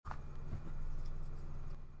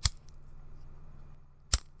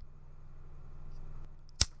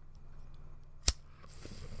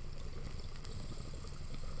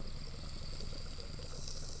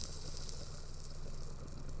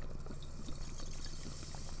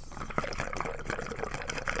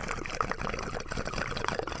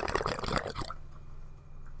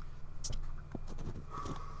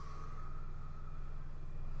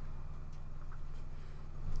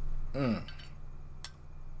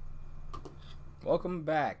Welcome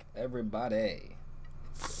back, everybody,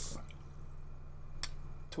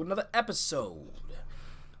 to another episode.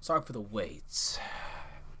 Sorry for the wait,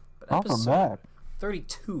 but Welcome episode back.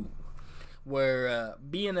 32, where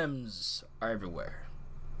B&Ms are everywhere.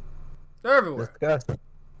 They're everywhere. Disgusting.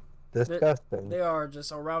 Disgusting. They are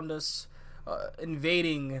just around us,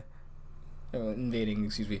 invading,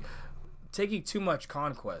 taking too much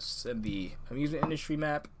conquest in the amusement industry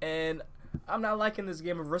map, and I'm not liking this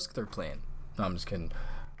game of Risk they're playing. No, I'm just kidding.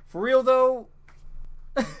 For real though,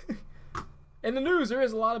 in the news there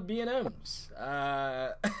is a lot of B&Ms.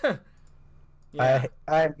 Yeah. I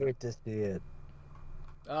hate to see it.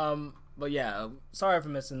 But yeah, sorry for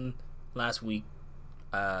missing last week.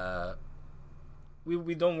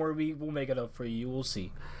 We don't worry, we'll make it up for you. We'll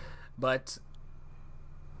see. But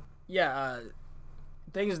yeah,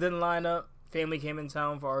 things didn't line up. Family came in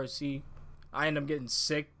town for RC. I ended up getting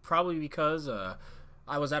sick, probably because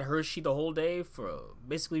I was at Hershey the whole day for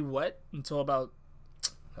basically wet until about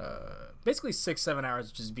basically 6-7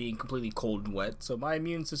 hours, just being completely cold and wet. So my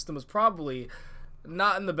immune system was probably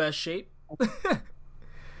not in the best shape.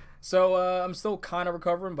 So I'm still kind of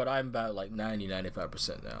recovering, but I'm about like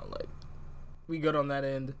 90-95% now. Like, we good on that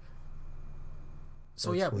end.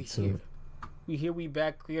 So yeah, we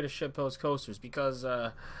back here to shitpost coasters because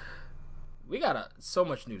we got so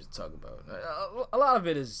much news to talk about. A lot of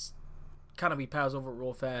it is kind of we pass over it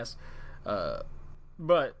real fast,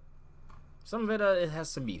 but some of it it has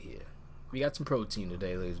some meat here. We got some protein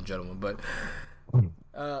today, ladies and gentlemen. But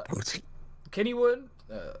Kennywood,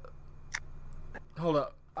 hold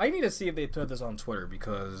up. I need to see if they put this on Twitter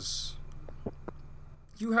because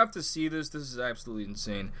you have to see this. This is absolutely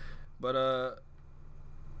insane. But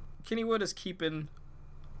Kennywood is keeping,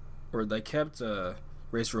 or they kept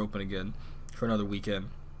Racer open again for another weekend.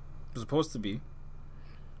 It was supposed to be.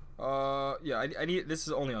 Yeah, I need. This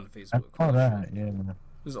is only on Facebook. I saw that. Yeah,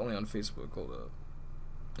 This is only on Facebook. Hold up.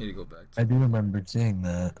 I need to go back. I do remember seeing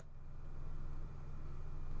that.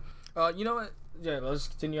 You know what? Yeah, let's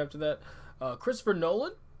continue after that. Christopher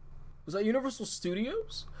Nolan was at Universal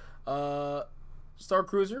Studios. Star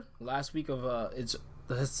Cruiser last week of its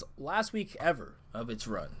last week ever of its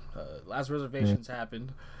run. Last reservations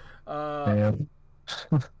happened.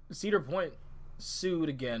 Cedar Point sued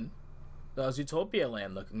again. Zootopia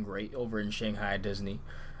Land looking great over in Shanghai Disney.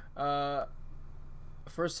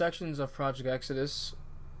 First sections of Project Exodus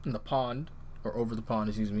in the pond, or over the pond,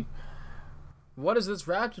 excuse me. What is this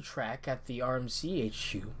raptor track at the RMC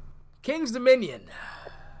HQ? King's Dominion.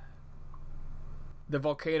 The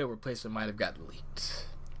volcano replacement might have gotten leaked.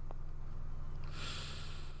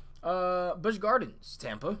 Busch Gardens,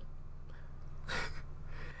 Tampa.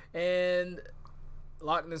 And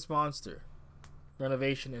Loch Ness Monster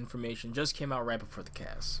renovation information just came out right before the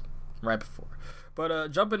cast. Right before.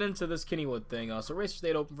 But jumping into this Kennywood thing, so Racer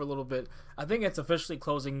stayed open for a little bit. I think it's officially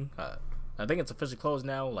closing. I think it's officially closed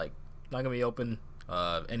now. Like, not gonna be open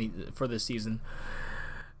any for this season.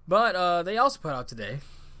 But they also put out today.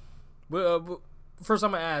 First,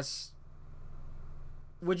 I'm gonna ask: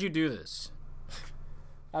 would you do this?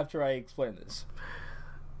 After I explain this,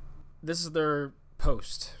 this is their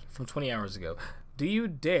post from 20 hours ago. Do you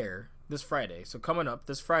dare this Friday? So coming up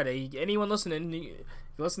this Friday, anyone listening, you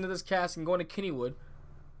listen to this cast and going to Kennywood, and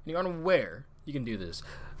you're unaware, you can do this.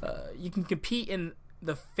 You can compete in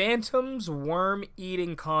the Phantom's Worm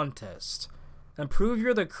Eating Contest and prove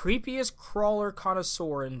you're the creepiest crawler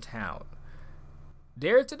connoisseur in town.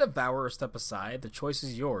 Dare to devour or step aside, the choice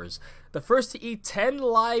is yours. The first to eat 10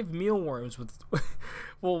 live mealworms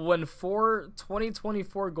will win 4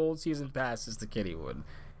 2024 Gold Season passes to Kennywood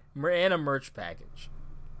and a merch package.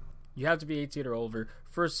 You have to be 18 or older.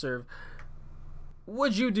 First serve.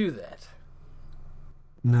 Would you do that?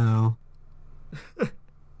 No.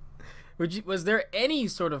 Was there any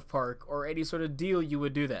sort of park or any sort of deal you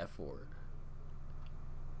would do that for?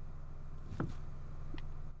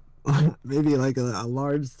 Maybe like a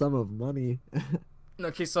large sum of money.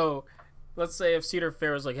 Okay, so let's say if Cedar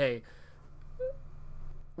Fair is like, hey,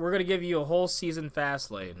 we're gonna give you a whole season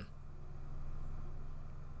fast lane.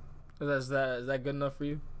 Is that good enough for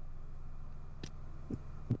you?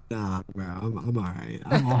 Nah, bro, I'm alright.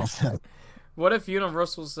 I'm all set. What if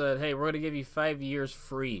Universal said, hey, we're gonna give you 5 years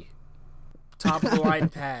free, top of the line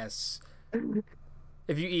pass,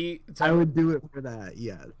 if you eat? I would do it for that.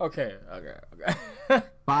 Yes. Okay.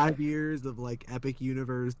 5 years of like Epic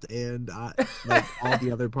Universe and like all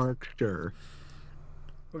the other parks. Sure.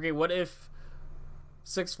 Okay, what if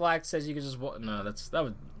Six Flags says you could just walk? No, that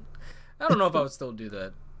would. I don't know if I would still do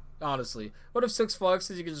that. Honestly, what if Six Flags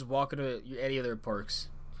says you could just walk into any of their parks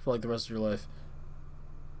for like the rest of your life?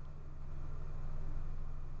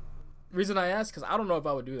 reason I ask because I don't know if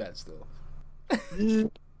I would do that still.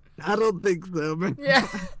 I don't think so, man. Yeah.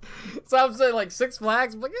 So I'm saying like Six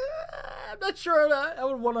Flags. I'm like, I'm not sure I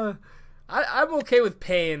would want to. I'm okay with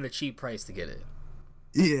paying the cheap price to get it.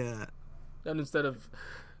 Yeah. And instead of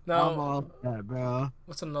I'm now, all that, bro.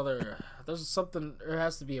 what's another? There's something. There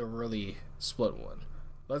has to be a really split one.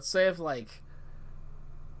 Let's say if like,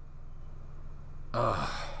 I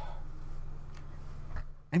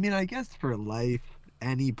mean, I guess for life,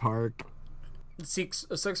 any park. a Six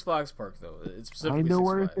Flags park though. It's specifically Kinda Six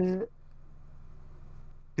worth Flags. it.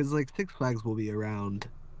 Because, like, Six Flags will be around.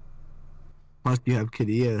 Plus, you have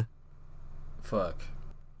Qiddiya. Fuck.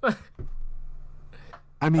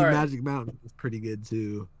 I mean, All right. Magic Mountain is pretty good,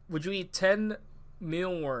 too. Would you eat 10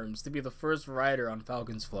 mealworms to be the first rider on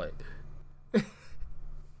Falcon's flight?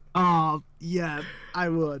 Oh, yeah, I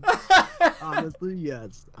would. Honestly,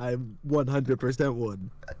 yes. I 100% would.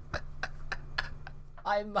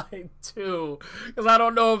 I might too, because I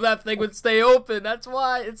don't know if that thing would stay open. That's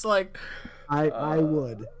why it's like I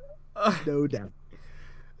would. No doubt.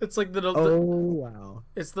 it's like Oh, wow.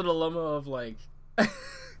 it's the dilemma of like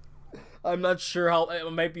I'm not sure how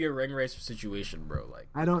it might be a ring racer situation, bro. Like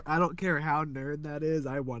I don't care how nerd that is.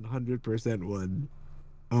 I 100% would.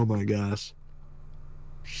 Oh my gosh.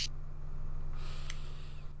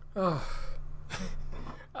 oh.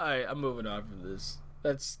 Alright, I'm moving on from this.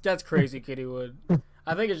 That's crazy, Kittywood.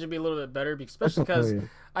 I think it should be a little bit better, especially because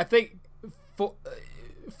I think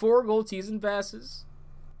four gold season passes.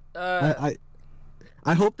 I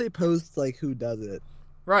hope they post like who does it.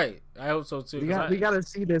 Right, I hope so too. We gotta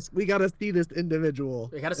see this. We gotta see this individual.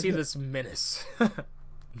 We gotta see this menace.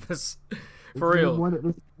 This for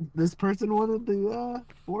real. This person wanted the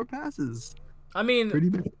 4 passes. I mean, Pretty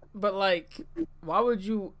bad. but like, why would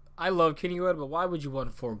you? I love Kennywood, but why would you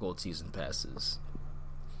want 4 gold season passes?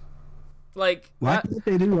 Like, Why can't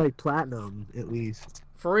they do like platinum at least?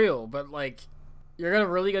 for real? But like, you're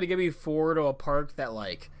gonna give me 4 to a park that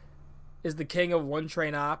like is the king of one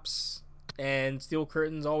train ops and steel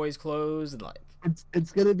curtains always closed and like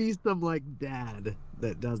It's gonna be some like dad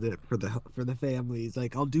that does it for the families.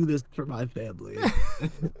 Like, I'll do this for my family.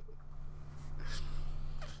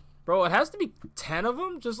 bro, it has to be 10 of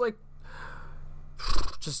them. Just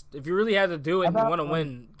if you really had to do it and you want to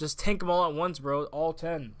win, just tank them all at once, bro. All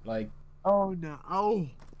 10, like. Oh no! Oh,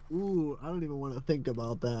 ooh! I don't even want to think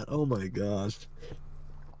about that. Oh my gosh!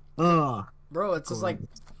 Ugh. Bro, it's just like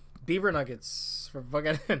beaver nuggets for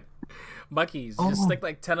fucking Buc-ee's. You just stick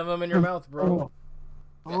like 10 of them in your mouth, bro.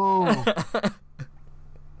 Oh.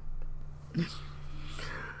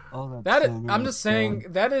 That is, I'm just saying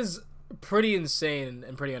that is pretty insane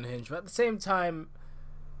and pretty unhinged. But at the same time,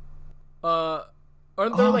 aren't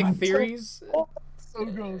there like theories? So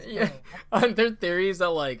gross. Yeah, aren't there theories that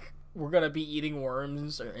like we're gonna be eating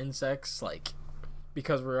worms or insects like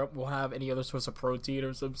because we'll have any other source of protein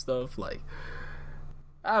or some stuff? Like,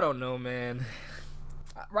 I don't know, man.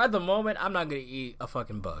 Right at the moment, I'm not gonna eat a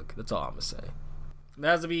fucking bug. That's all I'm gonna say. It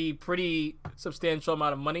has to be pretty substantial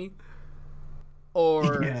amount of money,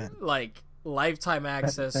 or like lifetime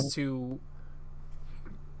access to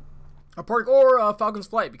a park or Falcon's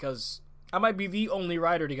Flight, because I might be the only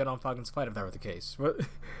rider to get on Falcon's Flight if that were the case.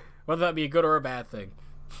 Whether that be a good or a bad thing.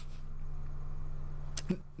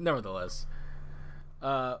 Nevertheless,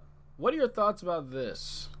 what are your thoughts about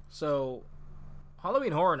this? So,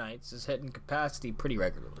 Halloween Horror Nights is hitting capacity pretty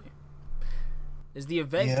regularly. Is the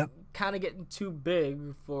event kind of getting too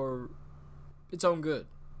big for its own good?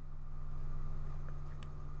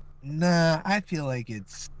 Nah, I feel like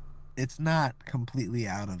it's not completely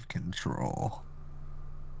out of control.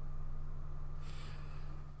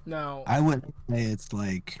 No, I wouldn't say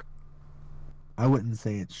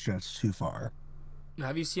it's stretched too far.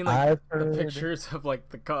 have you seen like the pictures of like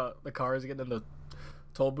the cars getting in the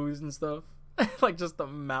toll booths and stuff? Like just the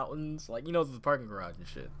mountains, like the parking garage and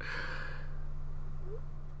shit.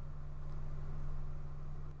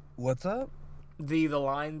 What's up? The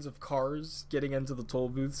lines of cars getting into the toll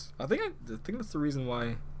booths. I think that's the reason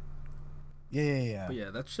why. Yeah. But yeah,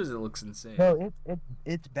 that shit looks insane. No,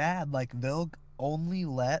 it's bad. Like, they'll only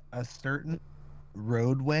let a certain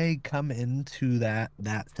roadway come into that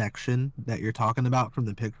section that you're talking about from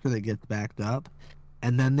the picture that gets backed up,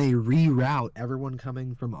 and then they reroute everyone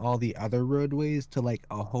coming from all the other roadways to like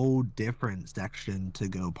a whole different section to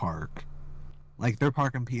go park. Like, they're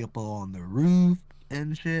parking people on the roof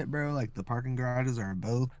and shit, bro. Like, the parking garages are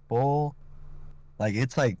both full. Like,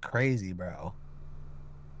 it's like crazy, bro.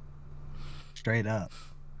 Straight up.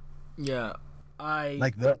 Yeah,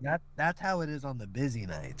 like that's how it is on the busy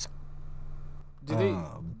nights.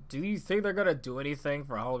 Do you think they're gonna do anything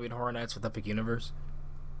for Halloween Horror Nights with Epic Universe?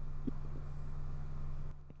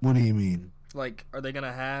 What do you mean? Like, are they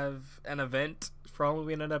gonna have an event for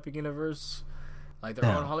Halloween in Epic Universe, like their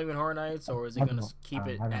own No, Halloween Horror Nights, or is it I gonna don't. keep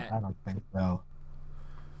it at? I don't think so.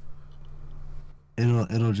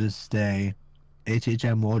 It'll just stay.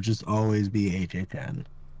 HHM will just always be HHN.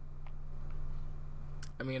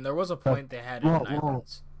 I mean, there was a But point they had it in well, well,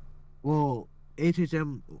 Islands. well,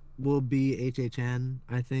 HHM will be HHN,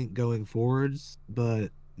 I think, going forwards.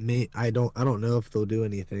 But I don't know if they'll do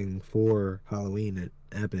anything for Halloween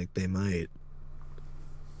at Epic. They might.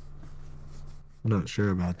 I'm not sure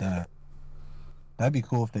about that. That'd be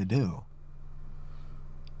cool if they do.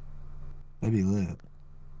 That'd be lit.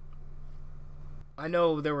 I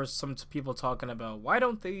know there were some people talking about why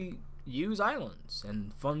don't they use islands,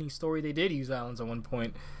 and funny story, they did use islands at one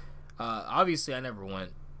point. Obviously, I never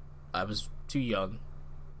went. I was too young.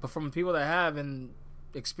 But from people that have and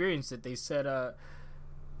experienced it, they said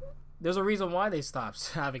there's a reason why they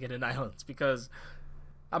stopped having it in islands. Because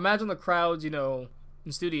imagine the crowds, in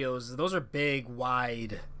studios. Those are big,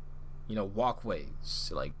 wide,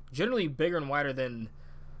 walkways. Like, generally bigger and wider than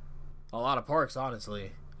a lot of parks,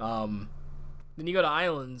 honestly. Then you go to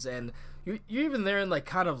islands, and you're even there in, like,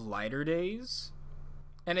 kind of lighter days.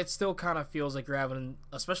 And it still kind of feels like you're having,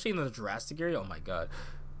 especially in the Jurassic area, oh my god.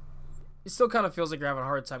 It still kind of feels like you're having a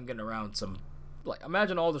hard time getting around some, like,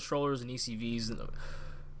 imagine all the strollers and ECVs and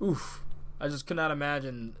oof. I just could not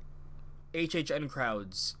imagine HHN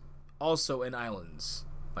crowds also in islands.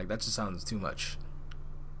 Like, that just sounds too much.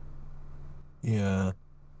 Yeah.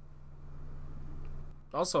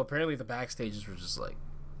 Also, apparently the backstages were just like,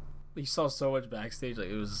 you saw so much backstage, like,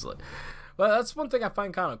 it was just like, well, that's one thing I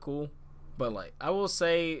find kind of cool. But, like, I will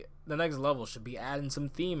say the next level should be adding some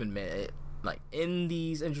theme and like, in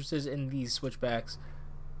these entrances, in these switchbacks.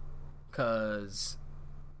 Because,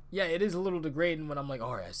 yeah, it is a little degrading when I'm like,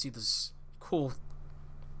 alright, I see this cool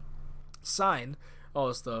sign, all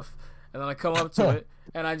this stuff. And then I come up to it,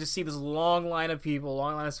 and I just see this long line of people,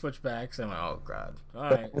 long line of switchbacks. And I'm like, oh, God.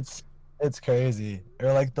 Alright. It's crazy.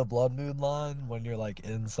 Or like the Blood Moon line when you're like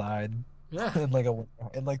inside Yeah. in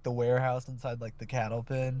like the warehouse inside like the cattle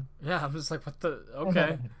pen. Yeah, I'm just like, what the?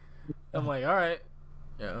 Okay. I'm like, alright.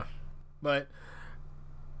 Yeah. But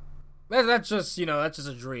that's just that's just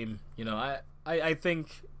a dream. I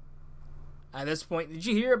think at this point, did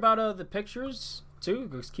you hear about the pictures too?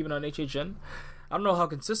 Just keeping on HHN. I don't know how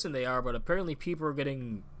consistent they are, but apparently people are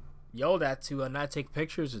getting yelled at to not take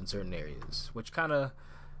pictures in certain areas, which kind of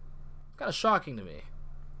shocking to me.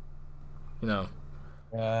 Yeah.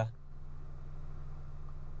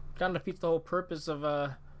 Kind of defeats the whole purpose of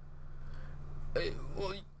well,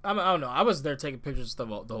 I don't know. I was there taking pictures and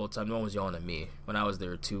stuff the whole time. No one was yelling at me when I was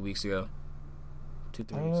there 2 weeks ago. 3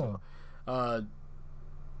 weeks ago.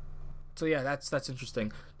 So yeah, that's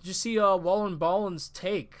interesting. Did you see Wallen Ballin's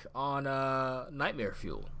take on Nightmare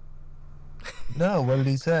Fuel? No, what did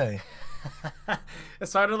he say? It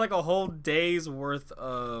started like a whole day's worth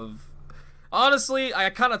of. Honestly, I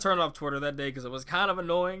kind of turned off Twitter that day because it was kind of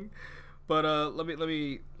annoying. But let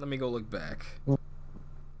me go look back.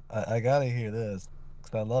 I gotta hear this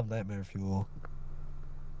because I love Nightmare Fuel.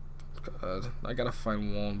 God, I gotta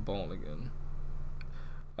find Wallen Ballin again.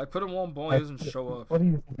 I put in Wallen Ballin, he doesn't show up. What do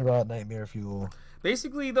you think about Nightmare Fuel?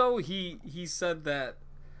 Basically, though, he said that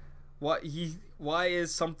why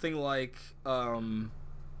is something like that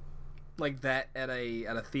at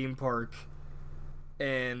a theme park,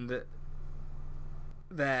 and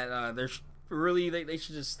that there's really they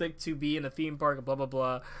should just stick to being a theme park and blah blah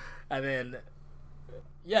blah, and then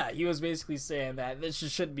yeah, he was basically saying that this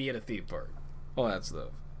shouldn't be at a theme park, all that stuff.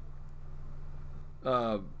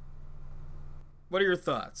 What are your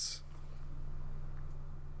thoughts?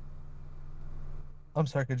 I'm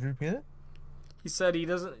sorry, could you repeat it? He said he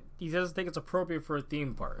doesn't think it's appropriate for a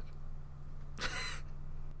theme park.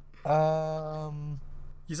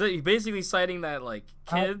 He said he's basically citing that like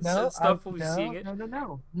kids and stuff will be seeing it.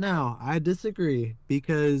 No, I disagree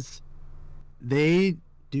because they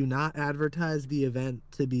do not advertise the event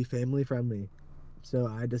to be family friendly. So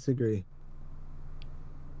I disagree.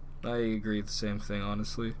 I agree with the same thing,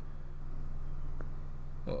 honestly.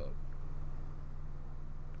 Well,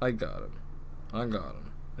 I got him. I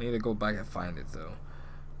need to go back and find it though.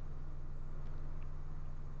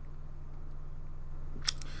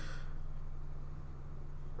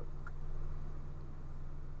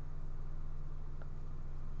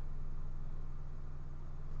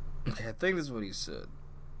 Okay, I think this is what he said.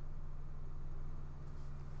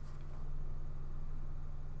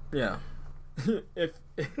 Yeah. if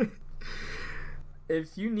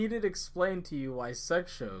if you needed explained to you why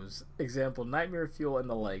sex shows, example Nightmare Fuel and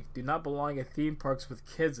the like, do not belong at theme parks with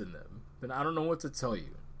kids in them, then I don't know what to tell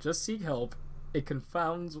you. Just seek help it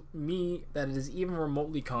confounds me that it is even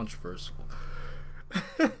remotely controversial.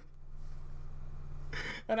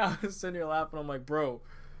 And I was sitting here laughing. I'm like, bro.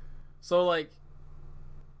 So, like,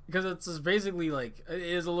 because it's just basically, like, it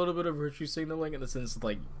is a little bit of virtue signaling in the sense,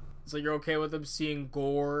 like, so you're okay with them seeing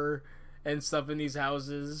gore and stuff in these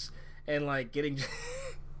houses and, like, getting...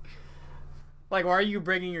 like, why are you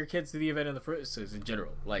bringing your kids to the event in the first place in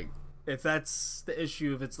general? Like, if that's the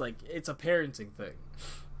issue, if it's, like, it's a parenting thing.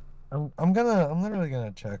 I'm literally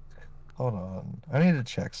gonna check. Hold on. I need to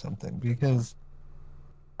check something because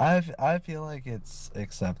I feel like it's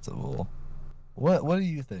acceptable. What do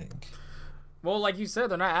you think? Well, like you said,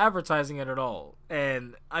 they're not advertising it at all.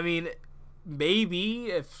 And, I mean, maybe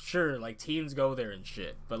if, sure, like, teens go there and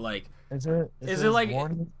shit. But, like, is it like...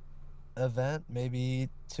 warning event maybe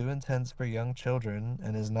too intense for young children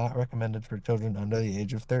and is not recommended for children under the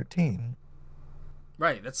age of 13?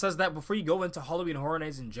 Right, that says that before you go into Halloween Horror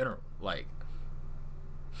Nights in general. Like...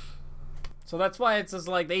 So that's why it's just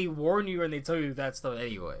like they warn you and they tell you that stuff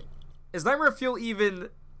anyway. Is Nightmare Fuel even...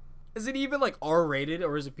 Is it even, like, R-rated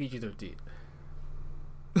or is it PG-13?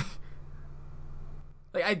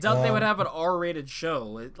 Like, I doubt they would have an R-rated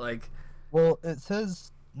show. Well, it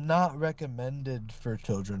says not recommended for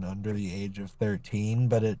children under the age of 13,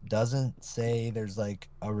 but it doesn't say there's, like,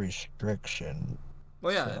 a restriction.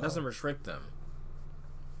 Well, yeah, it doesn't restrict them.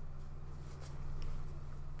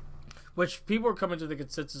 Which people are coming to the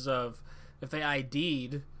consensus of if they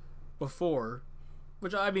ID'd before,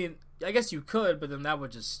 which, I mean, I guess you could, but then that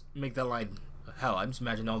would just make that line hell. I'm just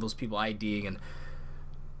imagining all those people IDing and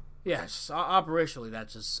yeah, just, operationally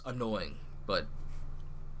that's just annoying. But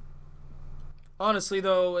honestly,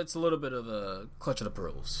 though, it's a little bit of a clutch of the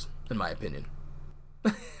pearls, in my opinion.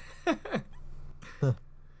 Because,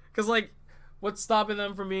 like, what's stopping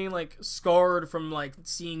them from being, like, scarred from, like,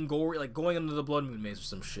 seeing gore, like, going into the Blood Moon Maze or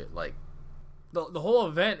some shit? Like, the whole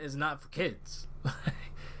event is not for kids.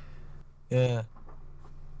 Yeah.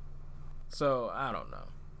 So, I don't know.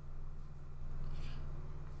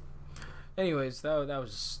 Anyways, that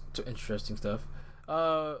was just interesting stuff.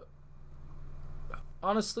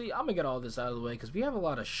 Honestly, I'm gonna get all this out of the way because we have a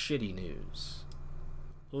lot of shitty news.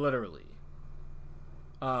 Literally.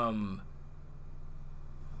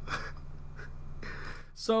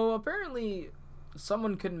 So, apparently,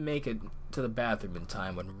 someone couldn't make it to the bathroom in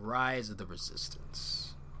time when Rise of the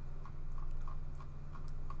Resistance.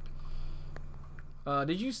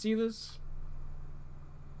 Did you see this?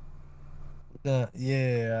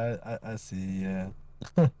 Yeah, I see, yeah.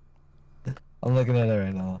 I'm looking at it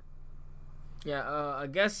right now. Yeah, I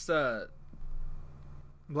guess, let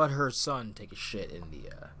her son take a shit in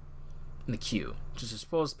the queue. Just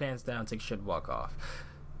pull his pants down, take a shit, and walk off.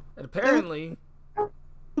 And apparently...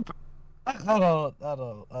 I don't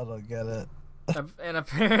get it. And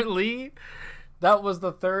apparently, that was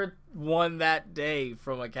the third one that day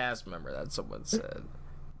from a cast member that someone said.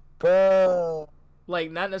 Bro.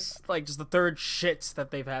 Like, not necessarily, like, just the third shits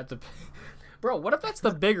that they've had to... Bro, what if that's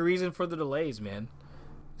the big reason for the delays, man?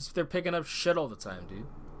 Is they're picking up shit all the time, dude.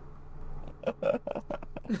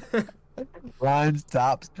 Ryan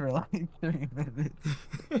stops for like 3 minutes.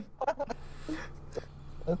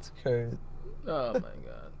 That's crazy. Oh, my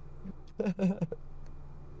God.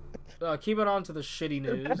 Keep it on to the shitty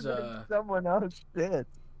news. Someone else did.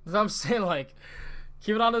 I'm saying, like,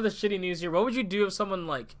 keep it on to the shitty news here. What would you do if someone,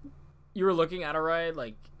 like, you were looking at a ride,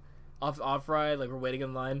 like, off ride, like, we're waiting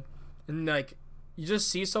in line, and, like, you just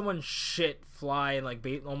see someone shit fly and, like,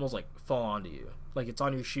 almost, like, fall onto you. Like, it's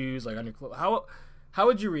on your shoes, like, on your clothes. How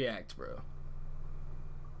would you react, bro?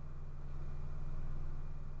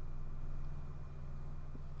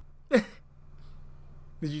 Did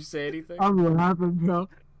you say anything? I'm laughing, bro.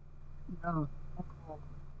 No.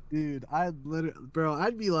 Dude, I'd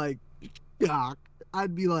be like shocked.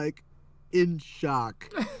 I'd be like in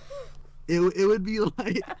shock. It would be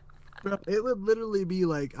like, bro, it would literally be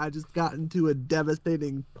like I just got into a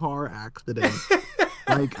devastating car accident.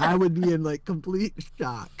 Like I would be in like complete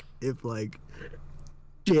shock if like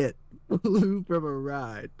shit flew from a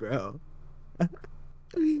ride, bro.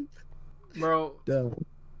 Bro. No.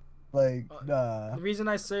 Like, nah. The reason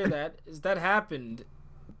I say that is that happened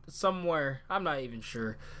somewhere. I'm not even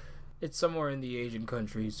sure. It's somewhere in the Asian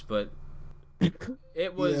countries, but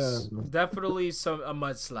it was definitely a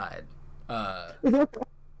mudslide.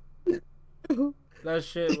 That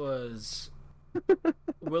shit was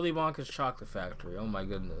Willy Wonka's Chocolate Factory. Oh my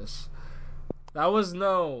goodness. That was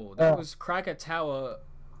Krakatoa,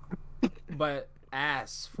 but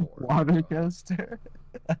ass for water coaster.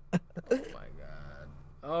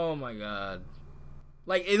 Oh my god.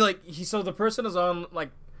 Like, so the person is on,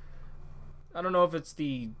 like, I don't know if it's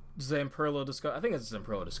the Zamperla Discovery. I think it's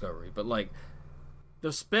Zamperla Discovery, but like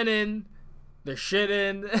they're spinning, they're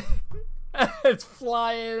shitting, it's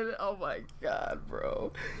flying. Oh my god,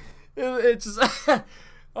 bro! It's just,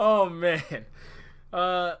 oh man.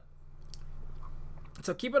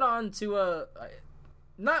 So keep it on to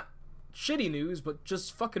not shitty news, but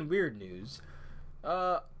just fucking weird news.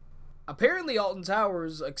 Apparently Alton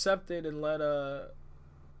Towers accepted and let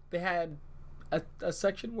they had a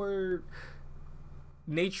section where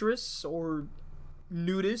naturists or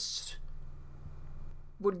nudists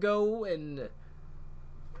would go and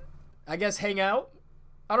I guess hang out.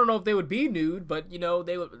 I don't know if they would be nude, but you know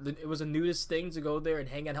it was a nudist thing to go there and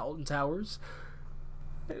hang at Alton Towers.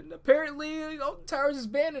 And apparently Alton Towers is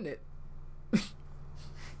banning it.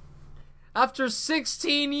 After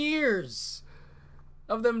 16 years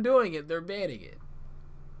of them doing it, they're banning it.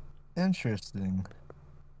 Interesting.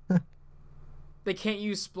 They can't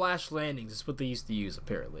use splash landings. It's what they used to use,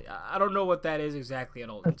 apparently. I don't know what that is exactly at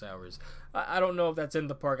Alton Towers. I don't know if that's in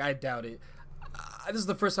the park. I doubt it. This is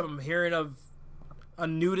the first time I'm hearing of a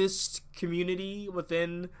nudist community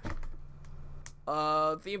within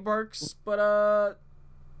theme parks. But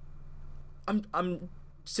I'm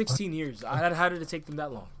 16 years. How did it take them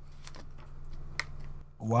that long?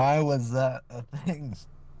 Why was that a thing?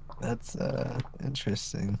 That's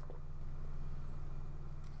interesting.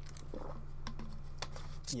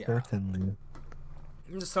 Yeah. Certainly.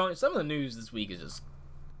 I'm just telling you, some of the news this week is just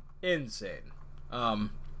insane.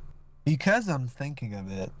 Because I'm thinking of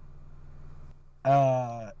it,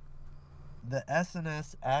 the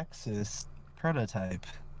SNS Axis prototype.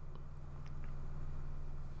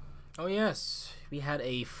 Oh yes, we had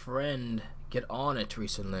a friend get on it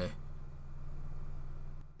recently.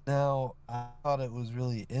 Now, I thought it was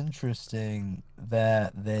really interesting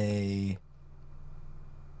that they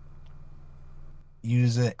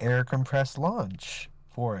use an air compressed launch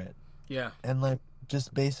for it. Yeah. And like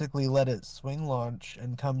just basically let it swing launch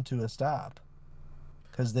and come to a stop.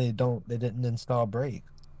 Because they didn't install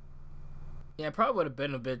brakes. Yeah, it probably would have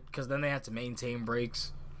been a bit because then they had to maintain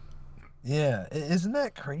brakes. Yeah, isn't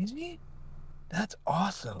that crazy? That's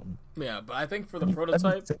awesome. Yeah, but I think for the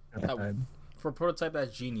prototype,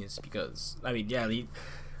 that's genius because I mean, yeah, you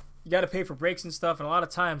got to pay for brakes and stuff, and a lot of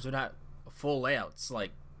times they're not full layouts.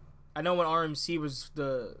 Like I know when RMC was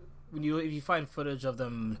if you find footage of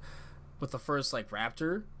them with the first like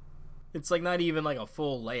Raptor, it's like not even like a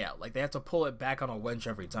full layout. Like they have to pull it back on a winch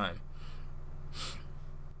every time.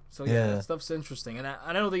 So yeah, that stuff's interesting, and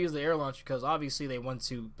I know they use the air launch because obviously they want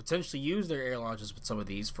to potentially use their air launches with some of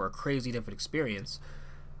these for a crazy different experience.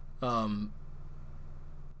 From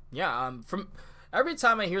every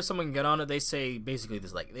time I hear someone get on it, they say basically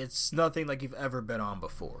this like it's nothing like you've ever been on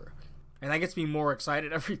before, and that gets me more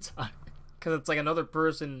excited every time because it's like another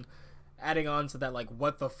person adding on to that like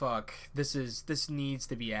what the fuck this needs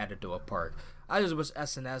to be added to a park. I just wish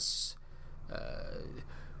SNS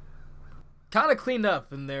kind of cleaned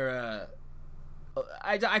up in their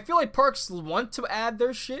I feel like parks want to add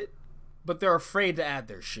their shit, but they're afraid to add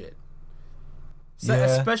their shit. So,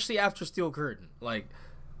 especially after Steel Curtain, like.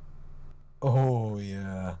 Oh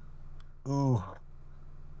yeah. Ooh.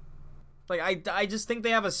 Like I just think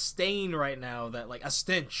they have a stain right now that like a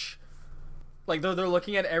stench. Like they're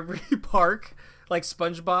looking at every park, like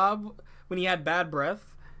SpongeBob when he had bad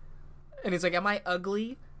breath, and he's like, "Am I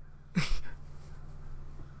ugly?"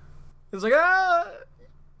 It's like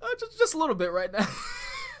just a little bit right now.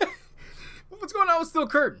 What's going on with Steel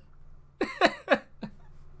Curtain?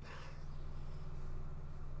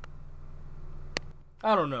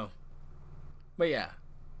 I don't know, but yeah,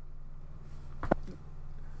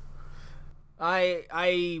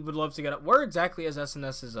 I would love to get up. Where exactly is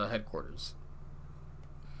SNS's headquarters?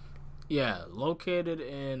 Yeah, located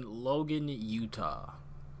in Logan, Utah.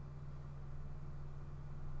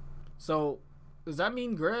 So, does that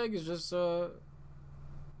mean Greg is just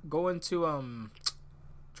going to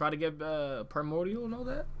try to get primordial and all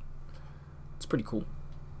that? It's pretty cool.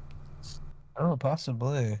 Oh,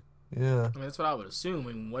 possibly. Yeah. I mean, that's what I would assume.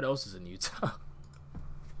 I mean, what else is in Utah?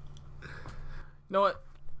 You know what?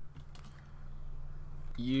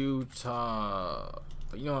 Utah.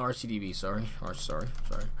 You know RCDB, sorry. Sorry.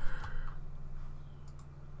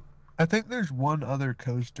 I think there's one other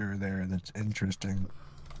coaster there that's interesting.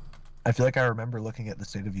 I feel like I remember looking at the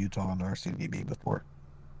state of Utah on RCDB before,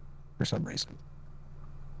 for some reason.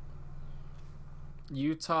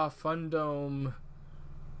 Utah Fun Dome,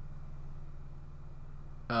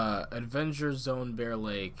 Adventure Zone Bear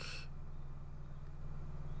Lake.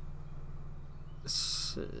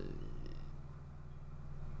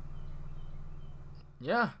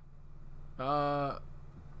 Yeah.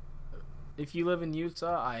 if you live in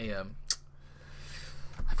Utah, I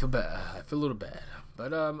feel bad. I feel a little bad,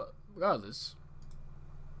 but regardless,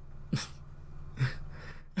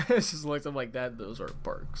 it's just like something like that. Those are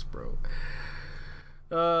parks, bro.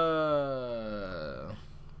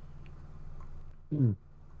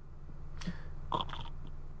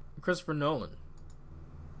 Christopher Nolan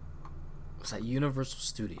was at Universal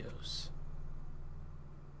Studios.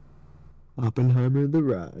 Oppenheimer the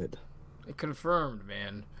ride. It confirmed,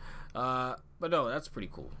 man. But no, that's pretty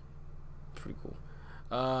cool. Pretty cool.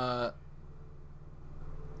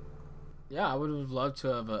 Yeah, I would have loved to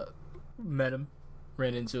have met him,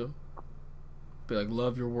 ran into him, be like,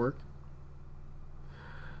 love your work.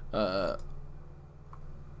 Yeah,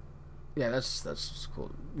 that's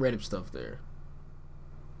cool. Random stuff there.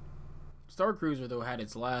 Star Cruiser though had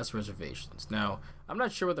its last reservations. Now I'm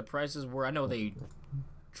not sure what the prices were. I know they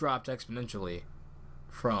dropped exponentially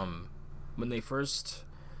from when they first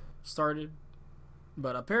started,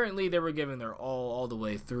 but apparently they were giving their all the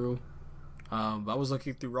way through. I was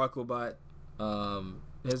looking through Rockobot,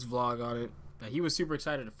 his vlog on it. He was super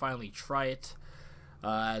excited to finally try it,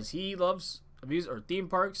 as he loves theme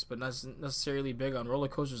parks, but not necessarily big on roller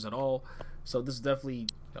coasters at all. So this is definitely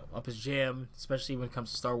up his jam, especially when it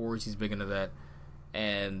comes to Star Wars. He's big into that,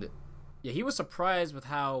 and yeah, he was surprised with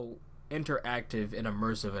how interactive and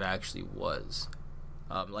immersive it actually was.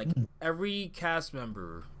 Every cast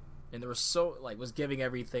member, and there was was giving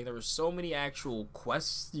everything. There were so many actual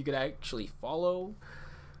quests you could actually follow.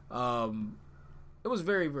 It was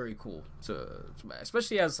very, very cool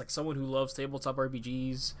especially as like someone who loves tabletop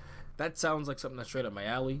RPGs. That sounds like something that's straight up my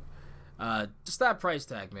alley. Just that price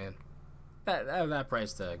tag, man. That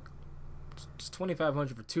price tag. Just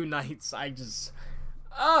 $2,500 for 2 nights. I just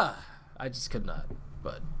could not.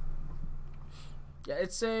 But yeah,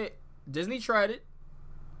 it's Disney tried it,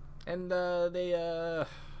 and they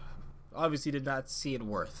obviously did not see it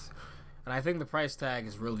worth. And I think the price tag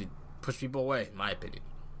has really pushed people away, in my opinion.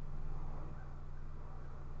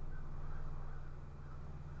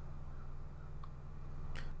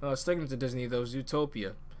 Sticking to Disney though, Zootopia.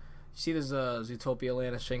 You see this Zootopia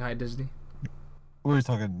land at Shanghai Disney? We're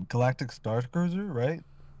talking Galactic Star Cruiser, right?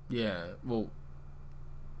 Yeah. Well,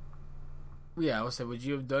 yeah. I would say, would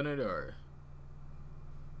you have done it or?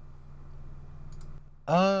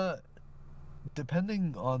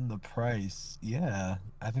 Depending on the price, yeah,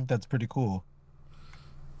 I think that's pretty cool.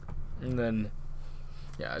 And then,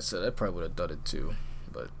 yeah, I said I probably would have done it too.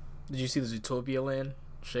 But did you see the Zootopia land,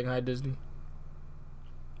 Shanghai Disney?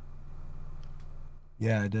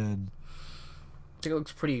 Yeah, I did. I think it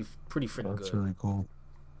looks pretty freaking good. That's really cool.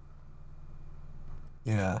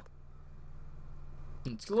 Yeah.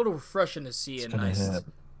 It's a little refreshing to see a nice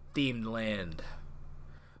themed land.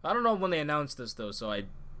 I don't know when they announced this though, so I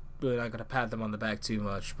really not gonna pat them on the back too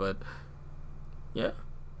much, but yeah,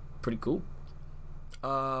 pretty cool.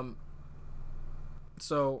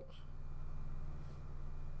 So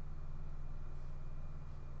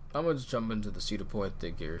I'm gonna just jump into the Cedar Point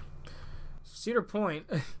thing here. Cedar Point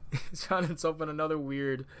has found itself in another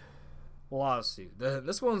weird lawsuit.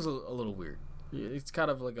 This one's a little weird. It's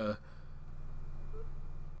kind of like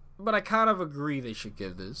but I kind of agree they should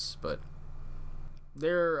give this, but it's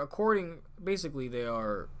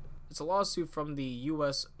a lawsuit from the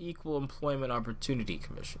U.S. Equal Employment Opportunity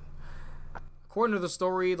Commission. According to the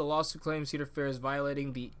story, the lawsuit claims Cedar Fair is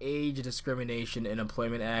violating the Age Discrimination in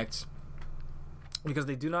Employment Act because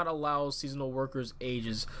they do not allow seasonal workers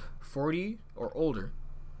ages 40 or older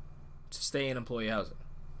to stay in employee housing.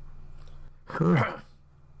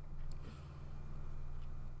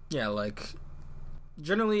 Yeah, like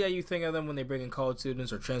generally, you think of them when they bring in college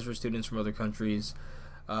students or transfer students from other countries,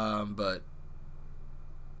 but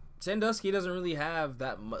Sandusky doesn't really have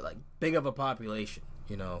that big of a population,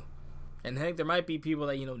 and I think there might be people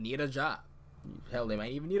that need a job. Hell, they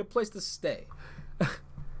might even need a place to stay.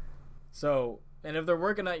 So, and if they're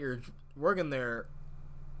working there,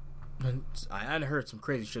 I heard some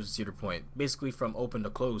crazy shit at Cedar Point, basically from open to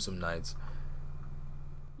close some nights.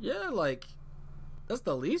 Yeah, like that's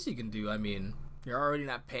the least you can do. I mean, you're already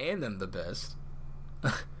not paying them the best.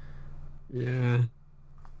 Yeah.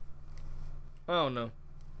 I don't know.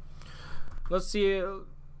 Let's see. It'll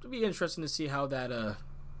be interesting to see how that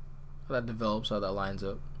develops, how that lines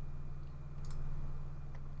up.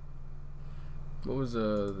 What was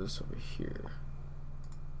this over here?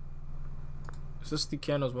 Is this the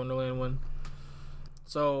Canada's Wonderland one?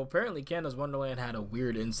 So apparently Canada's Wonderland had a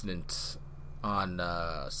weird incident on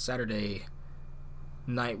Saturday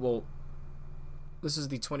night. Well, this is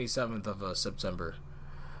the 27th of September.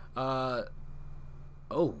 Oh,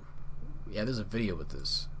 yeah, there's a video with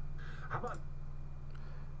this.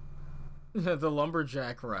 the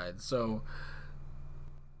lumberjack ride. So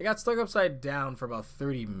it got stuck upside down for about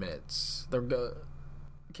 30 minutes. The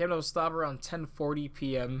came to a stop around 10:40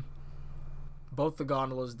 p.m. Both the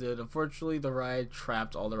gondolas did. Unfortunately, the ride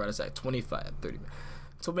trapped all the riders at 25, 30 minutes.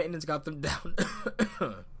 So maintenance got them down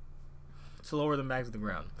to lower them back to the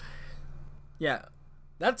ground. Yeah,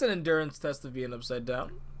 that's an endurance test of being upside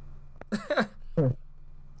down.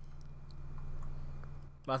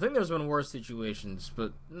 I think there's been worse situations,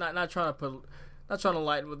 but not trying to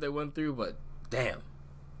lighten what they went through, but damn.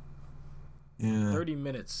 Yeah. 30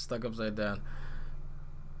 minutes stuck upside down.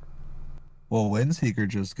 Well, Windseeker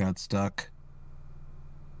just got stuck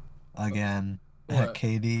again at What?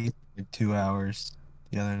 KD for 2 hours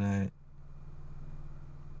the other night.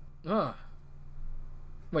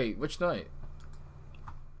 Wait, which night?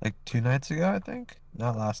 Like 2 nights ago, I think.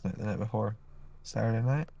 Not last night, the night before. Saturday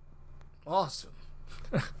night. Awesome.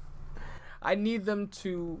 I need them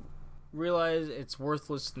to realize it's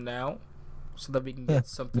worthless now, so that we can get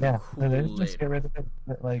something cool and then later. just get rid of it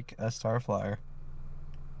like a Starflyer.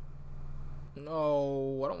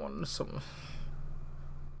 No, I don't want some.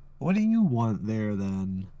 What do you want there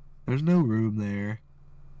then? There's no room there.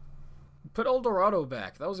 Put El Dorado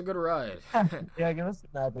back. That was a good ride. Yeah, give us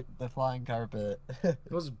the flying carpet. It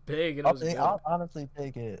was big and it was good. I'll honestly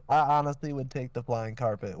take it. I honestly would take the flying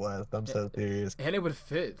carpet, West. I'm so serious. And it would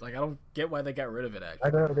fit. Like, I don't get why they got rid of it, I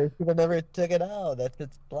actually. know, they should have never took it out. That's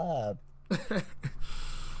its slab. It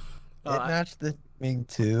matched the thing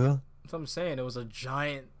too. That's what I'm saying. It was a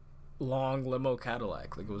giant, long limo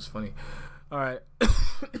Cadillac. Like, it was funny. All right.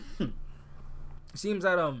 It seems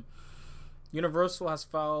that Universal has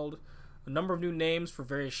filed a number of new names for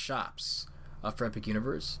various shops for Epic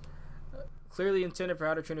Universe. Clearly intended for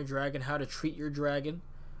How to Train Your Dragon, How to Treat Your Dragon,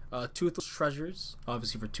 Toothless Treasures,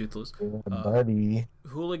 obviously for Toothless, Buddy.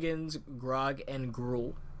 Hooligans, Grog, and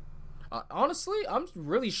Gruel. Honestly, I'm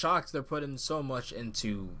really shocked they're putting so much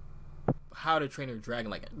into How to Train Your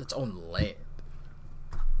Dragon, like its own land.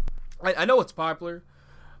 I know it's popular.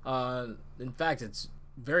 In fact, it's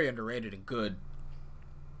very underrated and good.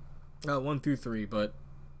 1 through 3, but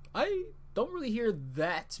I don't really hear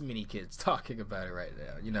that many kids talking about it right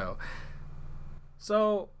now, you know.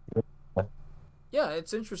 So, yeah,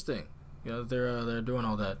 it's interesting. You know, they're doing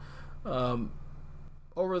all that.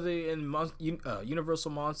 Over in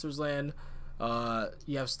Universal Monsters Land,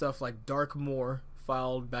 you have stuff like Darkmoor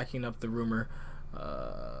filed backing up the rumor.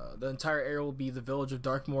 The entire area will be the village of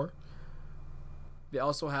Darkmoor. They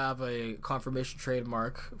also have a confirmation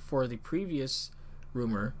trademark for the previous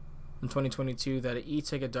rumor in 2022 that an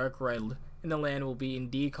e-ticket dark ride in the land will be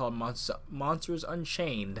indeed called Monsters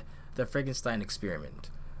Unchained, the Frankenstein Experiment.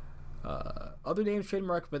 Other names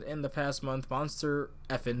trademarked, but in the past month, Monster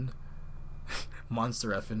Effin.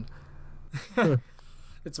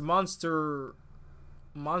 It's Monster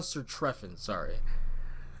Treffin, sorry.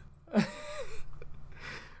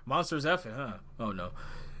 Monsters Effin, huh? Oh no.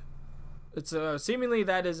 It's seemingly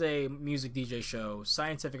that is a music DJ show,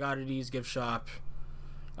 Scientific Oddities gift shop,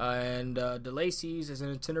 and DeLacy's is a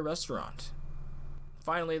Nintendo restaurant.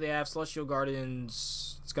 Finally, they have Celestial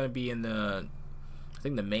Gardens. It's gonna be in the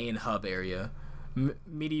main hub area.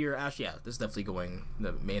 Meteor Ash, yeah, this is definitely going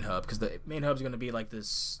the main hub, because the main hub is gonna be like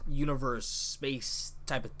this universe space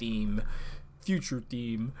type of theme, future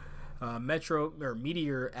theme.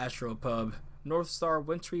 Meteor Astro Pub, North Star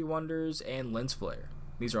Wintry Wonders, and Lens Flare.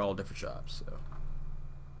 These are all different shops. So,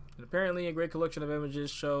 and apparently, a great collection of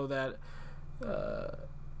images show that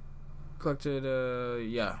collected.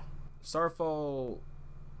 Starfall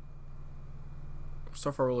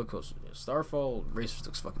roller coaster. Yeah, Starfall Racers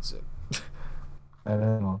looks fucking sick. I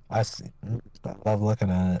know. I see. I love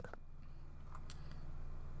looking at it.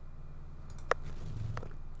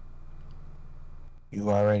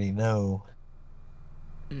 You already know.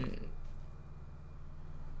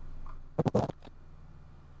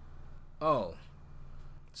 Oh,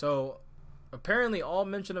 so apparently all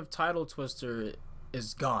mention of Tidal Twister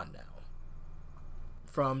is gone now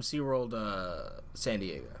from SeaWorld San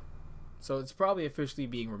Diego. So it's probably officially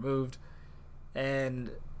being removed,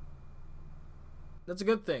 and that's a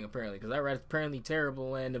good thing apparently, because that ride's apparently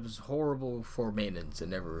terrible and it was horrible for maintenance. It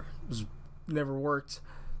never worked.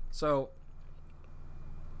 So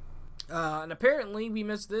and apparently we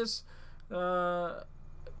missed this.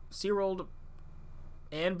 SeaWorld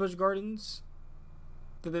and Busch Gardens,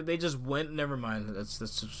 they just went. Never mind.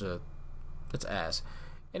 That's ass.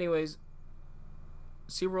 Anyways,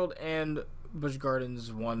 SeaWorld and Busch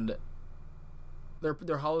Gardens won.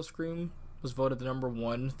 Their Howl-O-Scream was voted the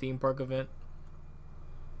 #1 theme park event.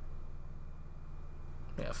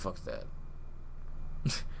 Yeah, fuck that.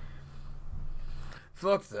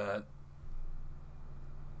 Fuck that.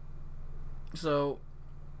 So,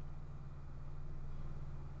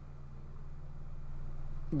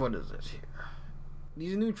 what is it here?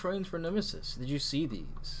 These new trains for Nemesis. Did you see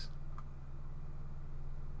these?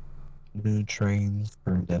 New trains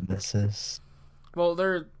for Nemesis. Well,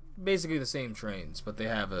 they're basically the same trains, but they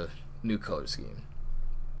have a new color scheme.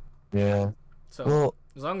 Yeah. So, Well,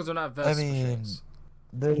 as long as they're not I Vespa mean, trains.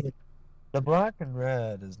 the black and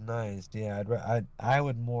red is nice. Yeah, I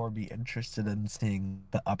would more be interested in seeing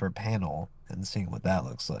the upper panel and seeing what that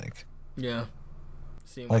looks like. Yeah.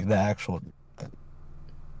 Seeing Like what. the actual.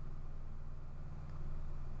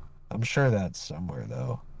 I'm sure that's somewhere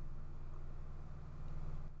though.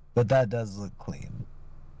 But that does look clean.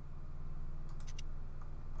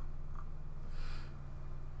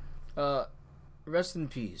 Uh, rest in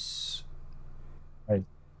peace Right.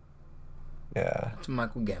 Yeah. to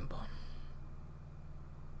Michael Gambon.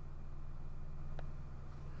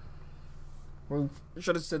 We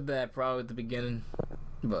should have said that probably at the beginning,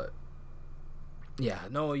 but yeah,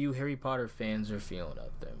 no, you Harry Potter fans are feeling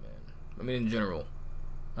out there, man. I mean, in general,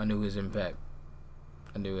 I knew his impact.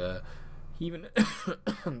 I knew, he even,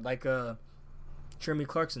 like, Jeremy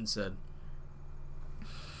Clarkson said,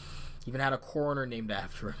 he even had a coroner named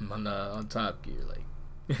after him on Top Gear.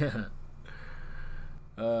 Like,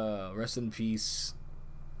 rest in peace.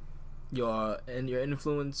 Your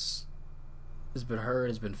influence has been heard,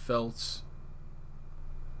 has been felt.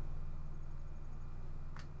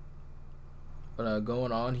 But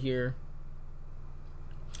going on here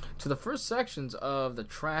to the first sections of the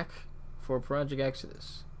track for Project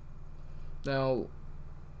Exodus. Now,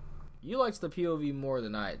 you liked the POV more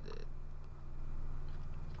than I did.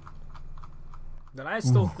 But I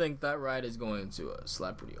still think that ride is going to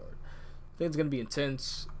slap pretty hard. I think it's going to be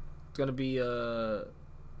intense. It's going to be a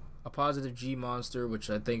positive G monster, which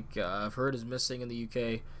I think I've heard is missing in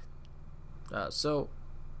the UK. So,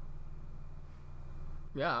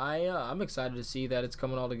 yeah, I'm excited to see that it's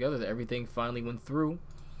coming all together. That everything finally went through.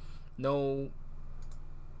 No.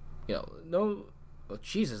 Oh,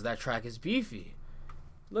 Jesus, that track is beefy.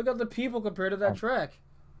 Look at the people compared to that track.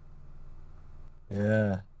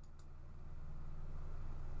 Yeah.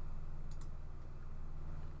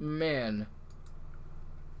 Man,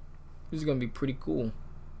 this is gonna be pretty cool.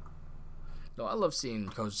 No, I love seeing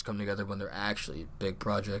coaches come together when they're actually big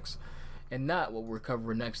projects, and not what we're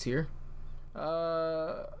covering next here.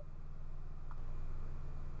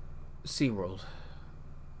 SeaWorld.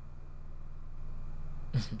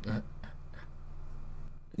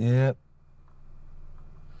 Yep.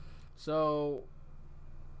 So,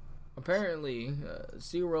 apparently,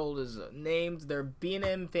 SeaWorld is named their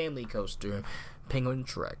B&M family coaster, Penguin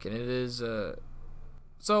Trek, and it is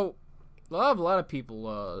so a lot of people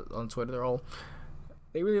on Twitter,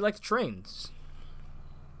 they really like the trains.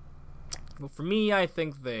 Well, for me, I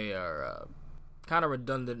think they are kind of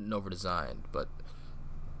redundant and over-designed, but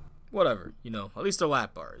whatever, at least they're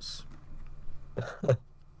lap bars.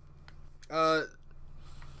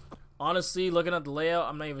 Honestly, looking at the layout,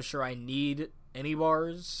 I'm not even sure I need any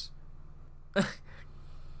bars.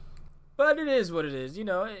 But it is what it is.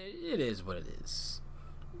 It is what it is.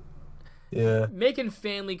 Yeah. Making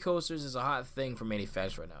family coasters is a hot thing for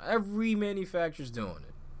manufacturers right now. Every manufacturer's doing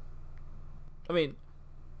it. I mean,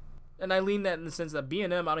 and I lean that in the sense that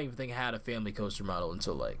B&M, I don't even think had a family coaster model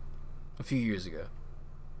until like a few years ago.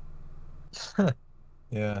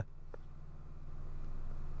 Yeah.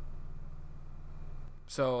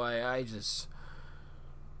 So I just,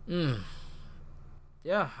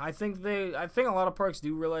 yeah, I think a lot of parks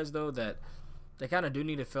do realize though that they kind of do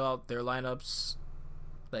need to fill out their lineups.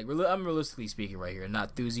 Like, I'm realistically speaking right here,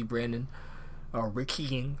 not Thuzy Brandon or Ricky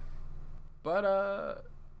King, but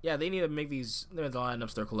yeah, they need to make their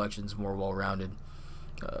lineups, their collections more well-rounded.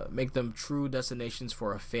 Make them true destinations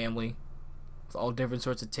for a family with all different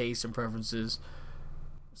sorts of tastes and preferences.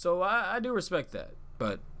 So I do respect that,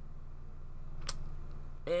 but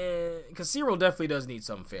because SeaWorld definitely does need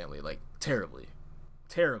some family, like terribly.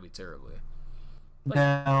 Like,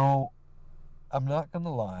 Now, I'm not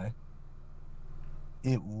gonna lie.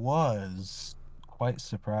 It was quite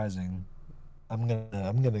surprising. I'm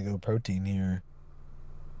gonna go protein here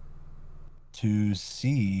to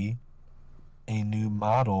see a new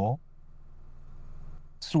model,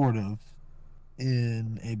 sort of,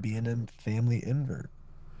 in a B&M family invert.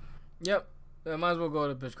 yep. I might as well go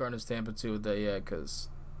to Pitch Gardens Tampa too with that, yeah, because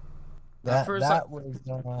That was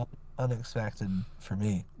unexpected for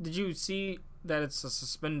me. did you see that it's a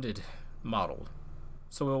suspended model?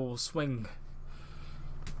 So it will swing.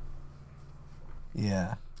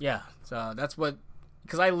 Yeah. Yeah, so that's what.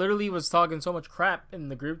 Because I literally was talking so much crap in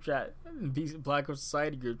the group chat, Black Ops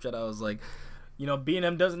Society group chat. I was like,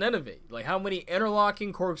 B&M doesn't innovate. Like, how many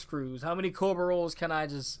interlocking corkscrews, how many Cobra rolls can I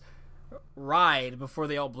just ride before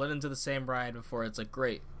they all blend into the same ride before it's like,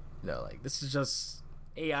 great. Like, this is just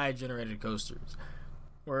AI generated coasters.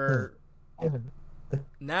 Where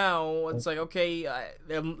now it's like, okay,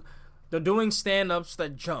 they're doing stand-ups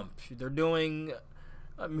that jump. They're doing,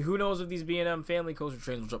 who knows if these B&M family coaster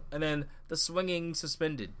trains will jump. And then the swinging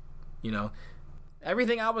suspended,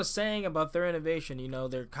 Everything I was saying about their innovation,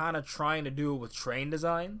 they're kind of trying to do it with train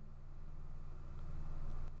design.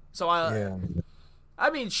 So I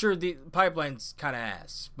mean, sure, the pipeline's kind of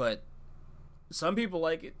ass, but some people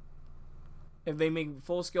like it. If they make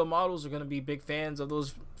full-scale models, they're going to be big fans of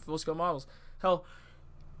those full-scale models. Hell,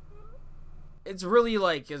 it's really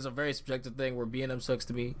it's a very subjective thing where B&M sucks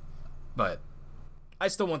to me, but I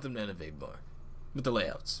still want them to innovate more with the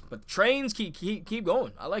layouts. But trains keep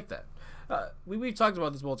going. I like that. We've talked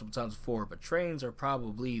about this multiple times before, but trains are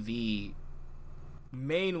probably the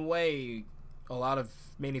main way a lot of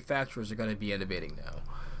manufacturers are going to be innovating now.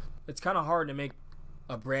 It's kind of hard to make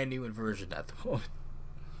a brand new inversion at the moment.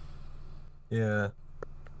 Yeah.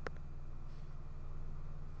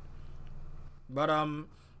 But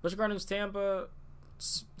Busch Gardens Tampa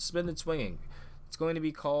suspended swinging. It's going to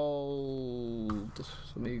be called.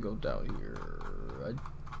 Let me go down here.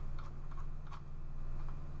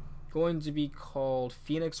 Going to be called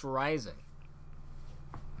Phoenix Rising.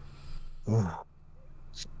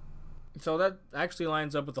 So that actually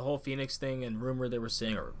lines up with the whole Phoenix thing and rumor they were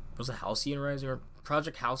saying, or was it Halcyon Rising or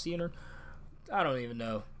Project Halcyon, or I don't even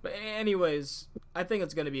know. But anyways, I think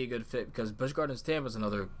it's going to be a good fit because Busch Gardens Tampa is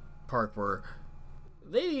another park where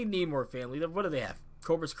they need more family. What do they have?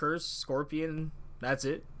 Cobra's Curse, Scorpion. That's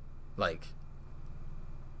it.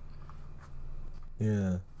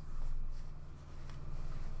 Yeah.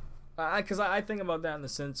 Because I think about that in the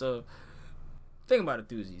sense of, think about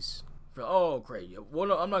enthusiasts. Oh, great. Well,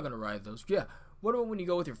 no, I'm not going to ride those. Yeah. What about when you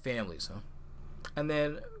go with your families, huh? And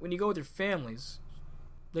then when you go with your families,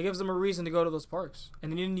 that gives them a reason to go to those parks.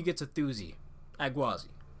 And then you get to Thuzy at Gwazi.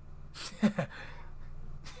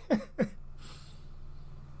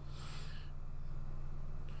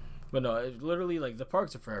 But no, it literally, the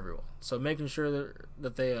parks are for everyone. So making sure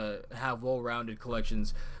that they have well-rounded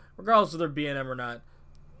collections, regardless of their B&M or not,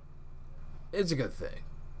 it's a good thing.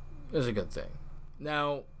 It's a good thing.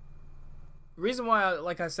 Now, reason why,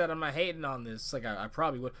 like I said, I'm not hating on this, I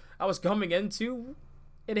probably would. I was coming into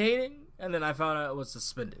it hating, and then I found out it was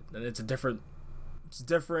suspended. And it's a different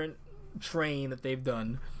train that they've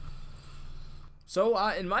done. So,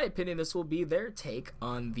 in my opinion, this will be their take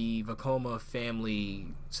on the Vekoma family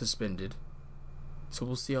suspended. So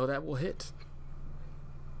we'll see how that will hit.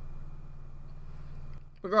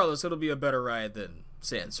 Regardless, it'll be a better ride than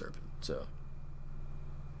Sand Serpent. So,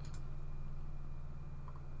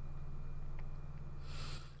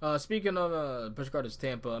 speaking of Busch Gardens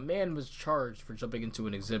Tampa, a man was charged for jumping into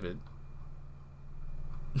an exhibit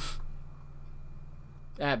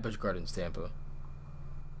at Busch Gardens Tampa.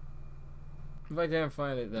 If I can't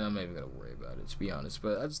find it, then I'm not even gonna worry about it, to be honest.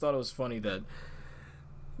 But I just thought it was funny that.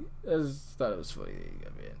 I mean,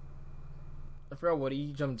 I forgot what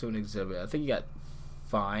he jumped into an exhibit. I think he got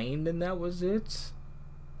fined, and that was it.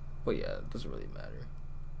 But yeah, it doesn't really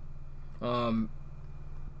matter.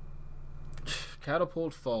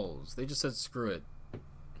 Catapult Falls. They just said screw it.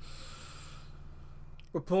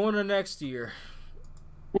 We're pulling it next year.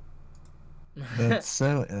 That's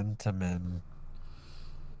so intimate.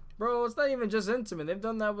 Bro, it's not even just intimate. They've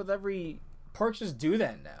done that with every parks. Just do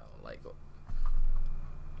that now.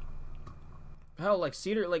 Hell,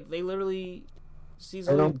 Cedar, they literally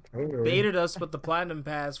baited us with the Platinum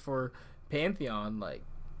Pass for Pantheon.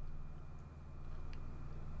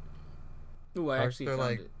 Ooh, I actually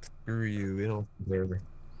found it. Screw you. We don't deserve it.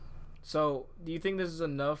 So, do you think this is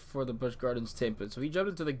enough for the Busch Gardens Tampa? So he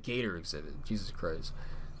jumped into the Gator exhibit. Jesus Christ.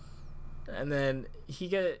 And then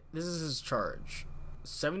this is his charge.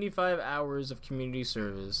 75 hours of community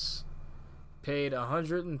service, paid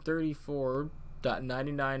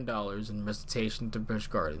 $134.99 in recitation to Busch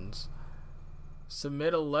Gardens,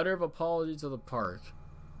 submit a letter of apology to the park,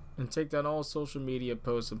 and take down all social media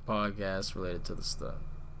posts and podcasts related to the stunt.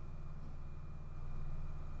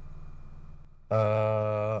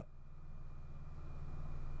 I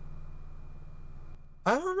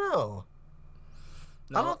don't know.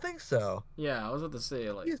 No, I don't think so. Yeah, I was about to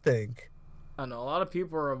say, what do you think? I know a lot of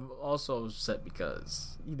people are also upset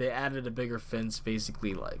because they added a bigger fence,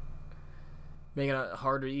 basically making it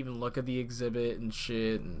hard to even look at the exhibit and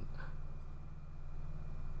shit. And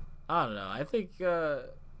I don't know. I think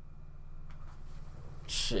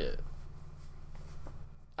shit.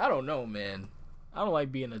 I don't know, man. I don't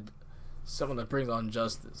like being someone that brings on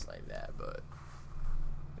justice like that, but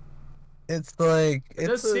It's like it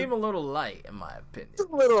does seem a little light, in my opinion. it's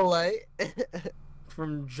a little light.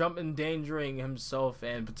 From endangering himself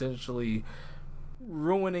and potentially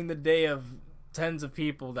ruining the day of tens of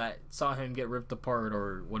people that saw him get ripped apart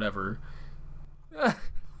or whatever.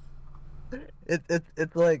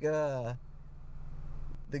 It's like the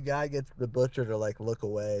guy gets the butcher to like look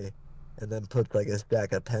away, and then puts like a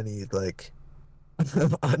stack of pennies like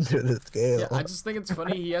under the Yeah, I scale just think it's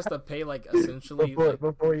funny he has to pay like essentially like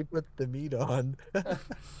before he puts the meat on.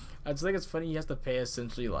 I just think it's funny he has to pay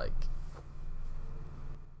essentially like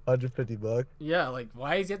 $150. yeah, like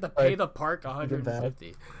why does he have to pay Like, the park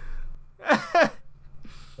 150?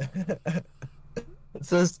 It's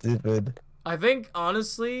so stupid. I think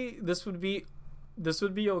honestly this would be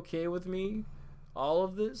okay with me, all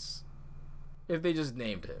of this, if they just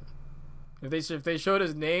named him. If they showed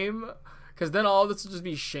his name, because then all this would just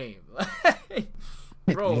be shame.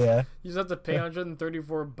 Bro, Yeah. you just have to pay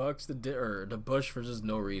 $134 to Bush for just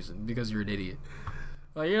no reason because you're an idiot.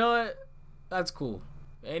 Like, you know what? That's cool.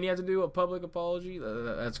 And you have to do a public apology.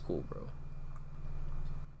 That's cool, bro.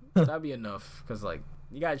 That'd be enough because like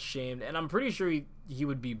you got shamed, and I'm pretty sure he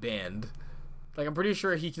would be banned. Like I'm pretty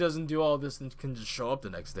sure he doesn't do all this and can just show up the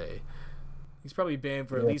next day. He's probably banned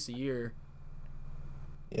for at least a year.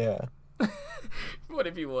 Yeah. What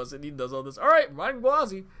if he wasn't? He does all this. All right, Ryan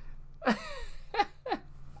Gwazi.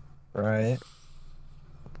 Right.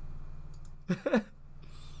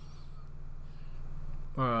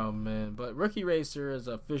 Oh man, but Rookie Racer is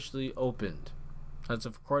officially opened. As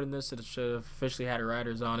of recording this, it should have officially had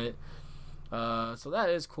riders on it. So that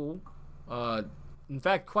is cool. In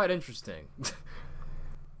fact, quite interesting.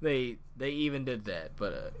 They even did that,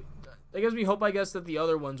 but I guess we hope. I guess that the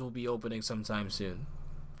other ones will be opening sometime soon.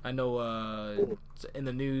 I know in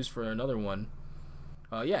the news for another one.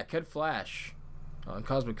 Yeah, Kid Flash on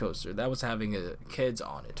Cosmic Coaster. That was having kids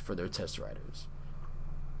on it for their test riders.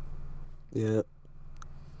 Yeah.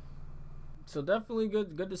 So definitely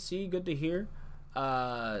good to see, good to hear.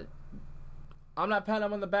 I'm not patting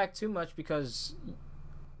them on the back too much because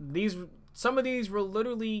some of these were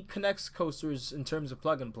literally Connects coasters in terms of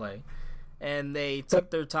plug and play, and they took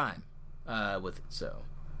their time with it. So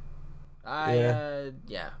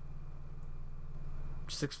yeah.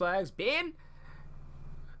 Six Flags, Ben.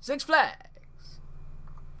 Six Flags.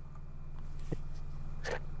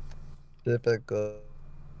 Typical.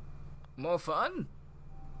 More fun.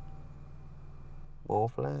 More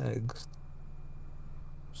flags.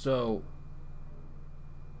 So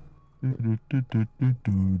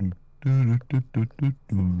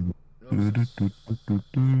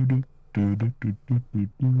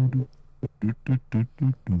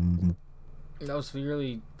I was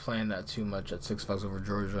really playing that too much at Six Flags Over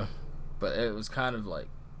Georgia, but it was kind of like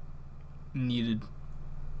needed.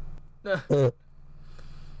 That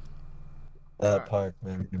Alright. park,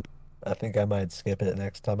 man. I think I might skip it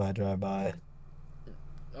next time I drive by.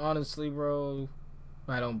 Honestly, bro,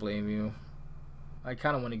 I don't blame you. I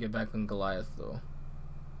kind of want to get back on Goliath though.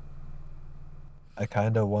 I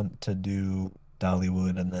kind of want to do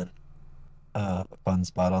Dollywood and then a fun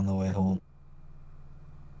spot on the way home.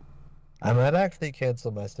 I might actually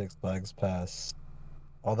cancel my Six Flags pass,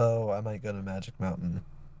 although I might go to Magic Mountain,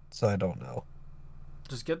 so I don't know.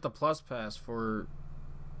 Just get the plus pass for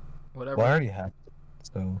whatever. Well, I already have it,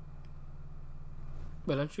 so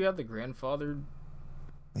But don't you have the grandfathered?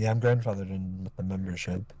 yeah, I'm grandfathered in with the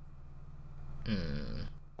membership. Mm,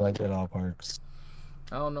 So I get all parks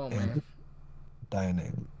I don't know, and man.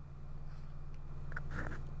 dining.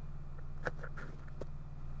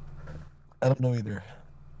 I don't know either.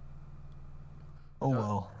 Oh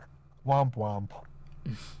well. Womp womp.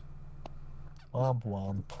 Womp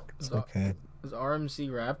womp. It's So- okay. There's RMC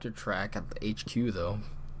Raptor track at the HQ though.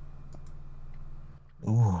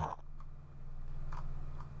 Ooh.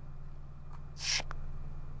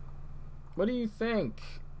 What do you think?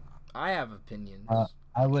 I have opinions.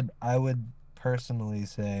 I would personally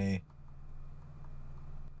say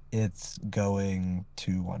it's going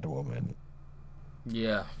to Wonder Woman.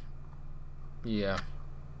 Yeah.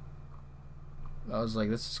 I was like,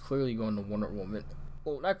 this is clearly going to Wonder Woman.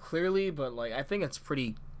 Well, not clearly, but like I think it's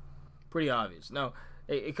pretty obvious. Now,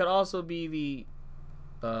 it could also be the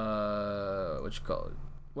what you call it,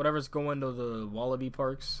 whatever's going to the Wallaby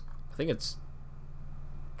parks. I think it's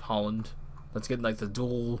Holland. Let's get like the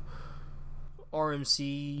dual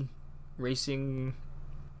RMC racing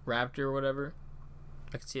Raptor or whatever.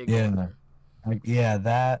 I could see it going there. Yeah,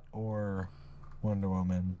 that or Wonder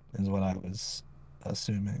Woman is what I was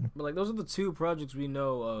assuming. But like those are the two projects we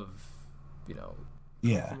know of, come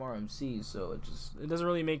Yeah. from RMC, so it doesn't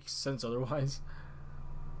really make sense otherwise.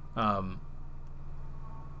 Um,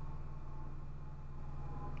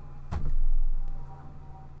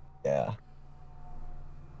 Yeah.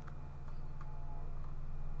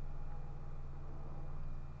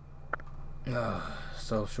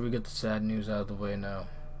 so should we get the sad news out of the way now?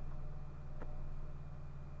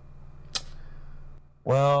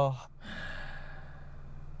 Well,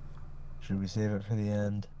 should we save it for the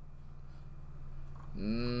end?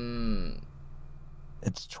 Mm,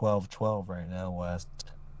 It's 12-12 right now, West.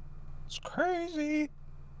 It's crazy.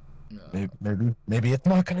 no. Maybe it's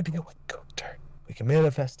not gonna be a win coaster. We can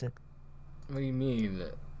manifest it. What do you mean?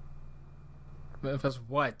 Manifest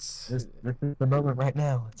what? This is the moment right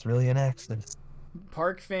now. It's really an accident.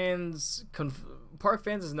 Park fans, Park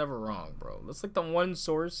fans is never wrong, bro. That's like the one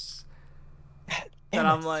source that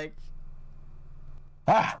I'm like,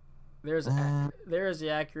 Ah. they're as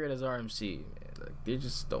accurate as RMC. Man. Like they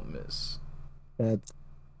just don't miss. That's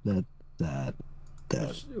that.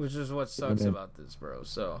 Which is what sucks about this, bro.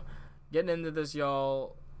 So, getting into this,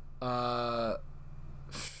 y'all.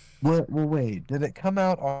 Wait. Did it come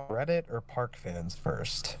out on Reddit or Park fans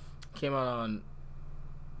first? Came out on.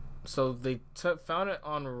 So they found it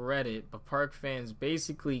on Reddit, but Park fans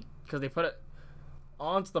basically because they put it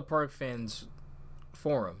onto the Park fans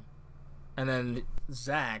forum, and then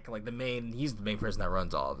Zach, like he's the main person that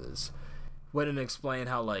runs all of this, went and explained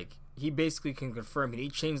how like he basically can confirm it. He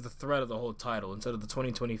changed the thread of the whole title instead of the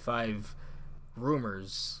 2025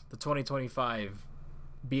 rumors, the 2025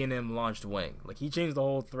 B&M launched wing. Like he changed the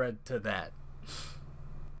whole thread to that.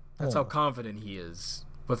 That's how confident he is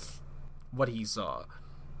with what he saw.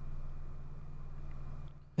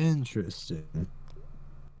 Interesting.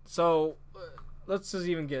 So let's just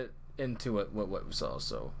even get into it. What we saw.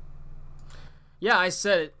 So yeah, I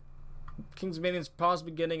said it. King's Dominion's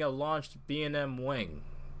possibly getting a launched B&M wing.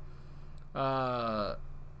 Let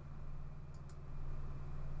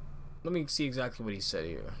me see exactly what he said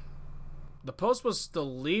here. The post was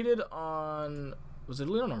deleted on. Was it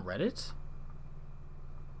deleted on Reddit?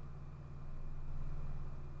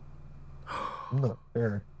 I'm not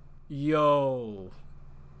sure. Yo.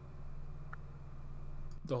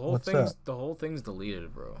 The whole thing's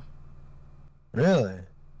deleted, bro. Really?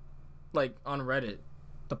 Like on Reddit.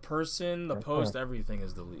 The person, the post, everything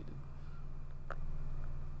is deleted.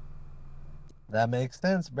 That makes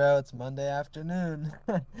sense, bro. It's Monday afternoon.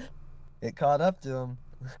 It caught up to him.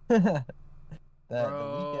 The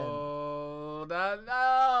weekend.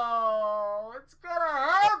 No, it's gonna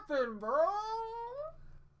happen, bro.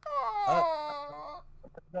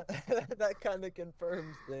 That kind of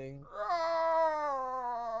confirms things.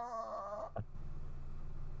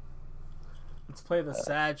 Let's play the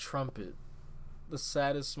sad trumpet. The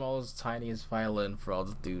saddest, smallest, tiniest violin for all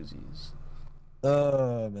the doozies.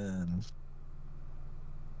 Oh, man.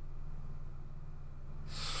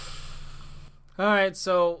 Alright,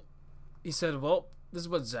 so he said, well, this is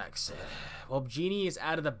what Zach said. Well, Genie is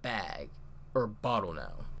out of the bag, or bottle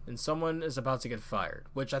now, and someone is about to get fired,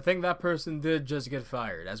 which I think that person did just get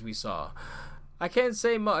fired, as we saw. I can't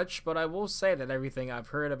say much, but I will say that everything I've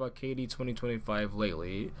heard about KD 2025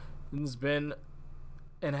 lately has been,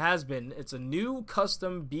 it's a new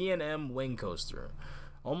custom B&M wing coaster,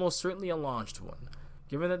 almost certainly a launched one.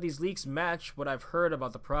 Given that these leaks match what I've heard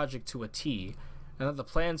about the project to a T, and that the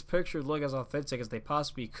plans pictured look as authentic as they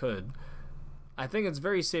possibly could, I think it's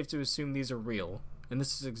very safe to assume these are real, and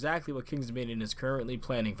this is exactly what King's Dominion is currently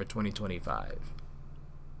planning for 2025.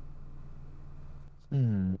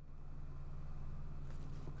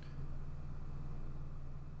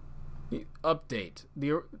 Update.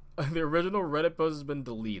 The original Reddit post has been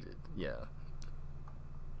deleted. Yeah.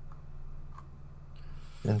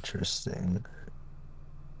 Interesting.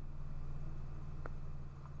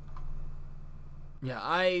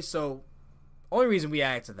 Yeah, so only reason we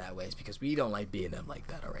acted that way is because we don't like B&M like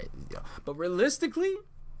that, alright? But realistically,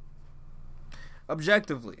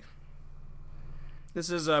 objectively,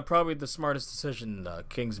 this is probably the smartest decision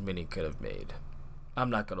King's Mini could have made.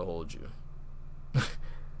 I'm not gonna hold you.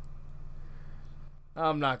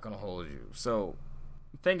 I'm not gonna hold you. So,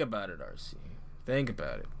 think about it, RC. Think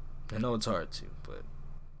about it. I know it's hard to, but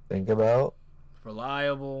think about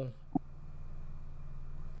reliable,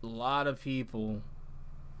 a lot of people,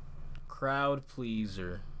 crowd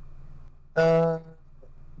pleaser. Dude,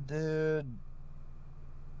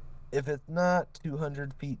 if it's not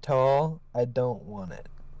 200 feet tall, I don't want it.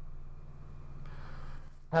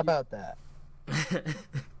 How about that?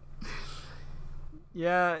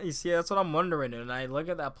 Yeah, you see, that's what I'm wondering, and I look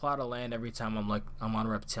at that plot of land every time I'm on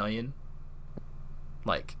Reptilian.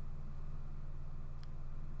 Like,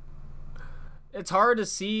 it's hard to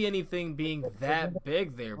see anything being that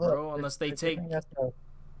big there, Look, bro, unless they they're take.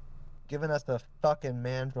 giving us the fucking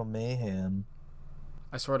Mandrill Mayhem.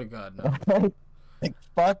 I swear to God, no. Like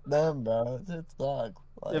fuck them, bro. It sucks.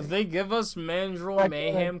 If Like they give us Mandrill fuck them.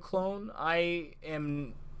 Mayhem clone,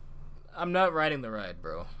 I'm not riding the ride,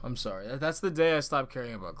 bro. I'm sorry. That's the day I stopped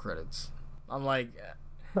caring about credits. I'm like,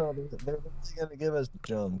 No, they're literally gonna give us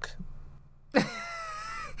junk. I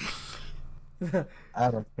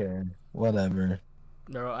don't care. Whatever.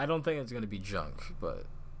 no, I don't think it's gonna be junk, but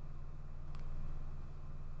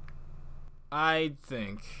I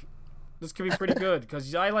think this could be pretty good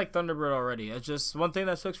because I like Thunderbird already. It's just one thing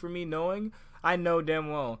that sucks for me knowing I know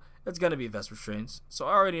damn well it's gonna be Vesper Strains, so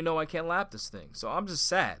I already know I can't lap this thing. So I'm just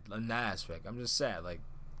sad in that aspect. I'm just sad, like.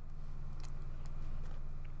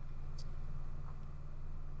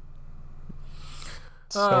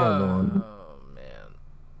 So annoying. Oh man.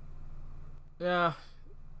 Yeah,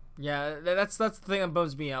 yeah. That's the thing that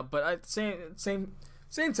bums me out. But at the same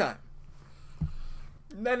time,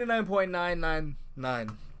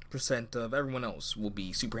 99.999% of everyone else will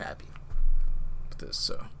be super happy with this.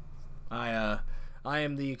 So, I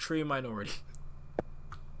am the extreme minority.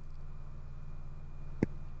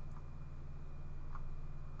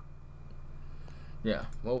 Yeah.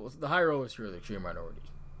 Well, the high rollers here are the extreme minority.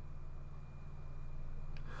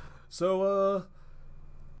 So,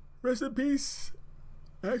 rest in peace,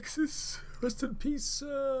 Axis. Rest in peace,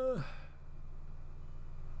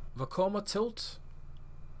 Vacoma Tilt.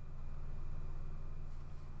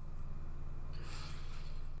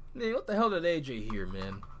 Man, what the hell did AJ hear,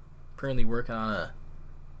 man? Apparently working on a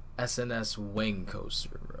SNS wing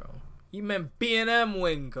coaster, bro. He meant B&M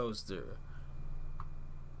wing coaster.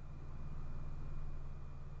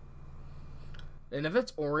 And if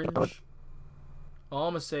it's orange, all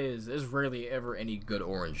I'm gonna say is there's rarely ever any good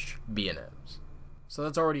orange B&Ms. So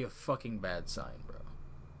that's already a fucking bad sign, bro.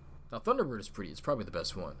 Now Thunderbird is pretty. It's probably the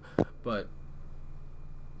best one. But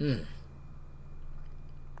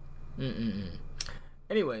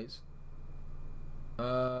anyways,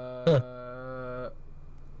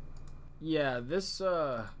 yeah, this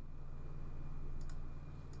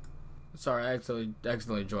sorry, I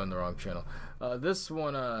accidentally joined the wrong channel. This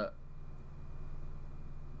one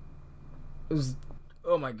it was,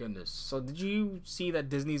 oh my goodness. So did you see that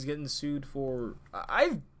Disney's getting sued for?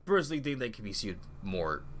 I personally think they could be sued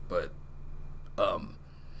more, but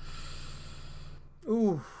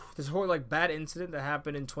this whole like bad incident that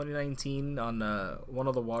happened in 2019 on one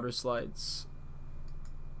of the water slides.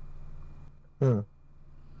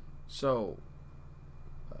 So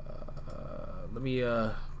let me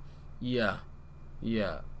yeah.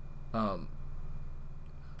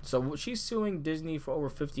 So she's suing Disney for over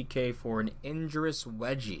 $50,000 for an injurious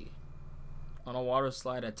wedgie on a water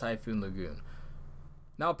slide at Typhoon Lagoon.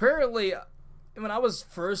 Now, apparently, when I was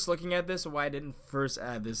first looking at this, why I didn't first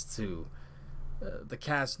add this to the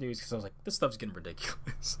cast news, because I was like, this stuff's getting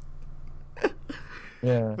ridiculous.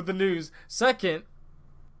 Yeah. With the news. Second,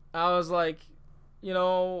 I was like,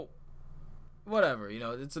 whatever,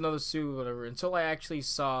 it's another suit, whatever, until I actually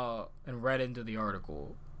saw and read into the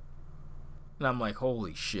article. And I'm like,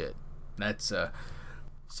 holy shit. That's,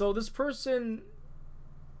 so this person,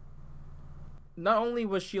 not only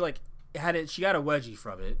was she, like, she got a wedgie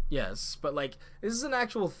from it, yes, but, like, this is an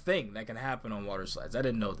actual thing that can happen on water slides. I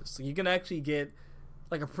didn't know this. Like, you can actually get,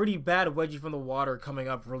 like, a pretty bad wedgie from the water coming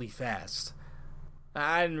up really fast.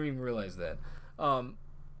 I didn't even realize that.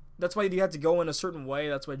 That's why you have to go in a certain way.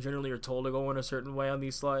 That's why generally you're told to go in a certain way on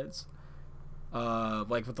these slides.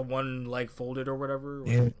 Like, with the one leg folded or whatever.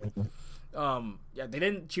 Yeah.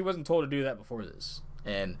 She wasn't told to do that before this.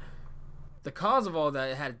 And the cause of all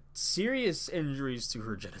that had serious injuries to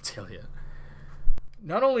her genitalia.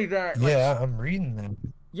 Not only that, yeah, I'm reading that.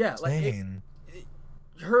 Yeah, like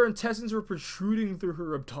her intestines were protruding through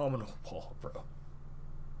her abdominal wall, bro.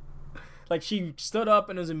 Like she stood up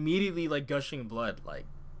and was immediately like gushing blood. Like,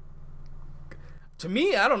 to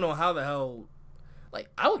me, I don't know how the hell. Like,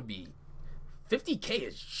 I would be $50,000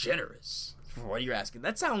 is generous for what you're asking.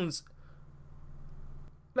 That sounds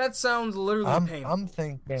literally painful. I'm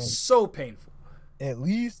thinking so painful. At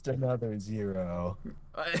least another 0.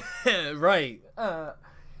 Right.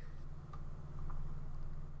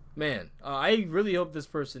 Man, I really hope this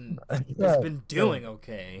person has been doing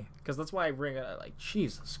okay, because that's why I bring it up. Like,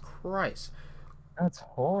 Jesus Christ. That's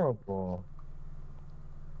horrible.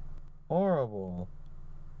 Horrible.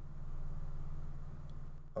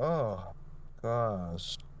 Oh,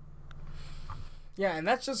 gosh. Yeah, and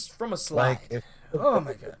that's just from a slide. Like, oh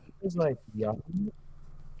my god.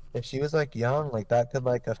 If she was like young, like that could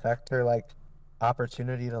like affect her like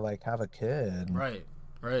opportunity to like have a kid. Right.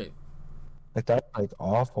 Like that's like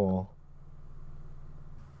awful.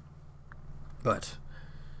 But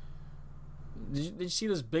did you see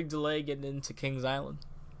this big delay getting into Kings Island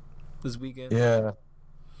this weekend? Yeah.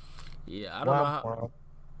 Yeah, I don't know Womp how.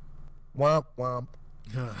 womp. Womp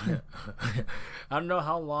womp. I don't know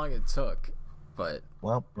how long it took, but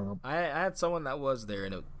Womp womp. I had someone that was there,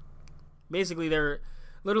 and basically they're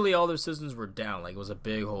literally all their systems were down. Like it was a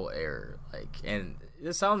big whole error. Like, and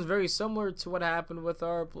this sounds very similar to what happened with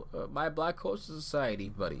our my Black Coastal Society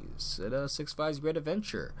buddies at Six Flags Great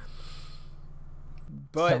Adventure.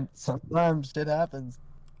 But Sometimes shit happens.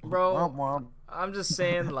 bro, Womp womp. I'm just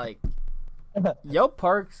saying, like, yo,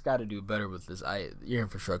 parks got to do better with this your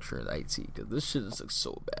infrastructure and IT, because this shit just looks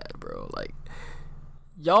so bad, bro. Like,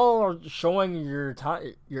 y'all are showing your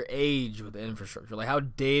time, your age with the infrastructure, like how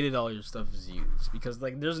dated all your stuff is used. Because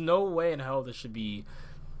like, there's no way in hell this should be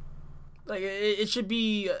like it should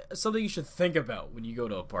be something you should think about when you go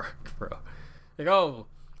to a park, bro. Like, oh,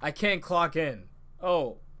 I can't clock in.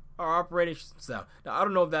 Oh, our operating system's down. Now I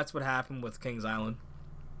don't know if that's what happened with Kings Island,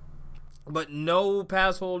 but no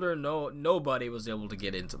pass holder, nobody was able to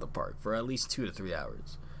get into the park for at least 2 to 3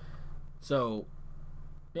 hours. So,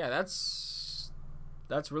 yeah, that's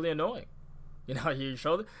really annoying. You know, you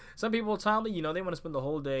show some people tell me, they want to spend the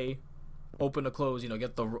whole day open to close,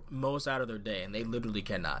 get the most out of their day, and they literally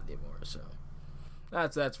cannot anymore. So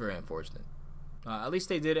that's very unfortunate. At least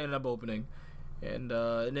they did end up opening, and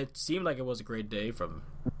it seemed like it was a great day from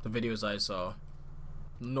the videos I saw.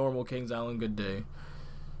 Normal Kings Island, good day.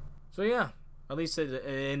 So yeah, at least it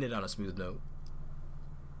ended on a smooth note.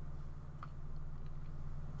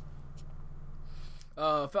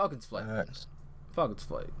 Falcon's Flight. Falcon's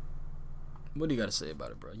Flight. What do you got to say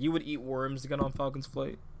about it, bro? You would eat worms to get on Falcon's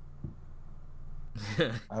Flight?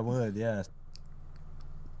 I would, yes.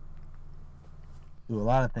 Do a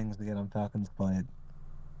lot of things to get on Falcon's Flight.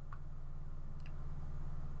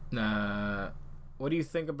 Nah. What do you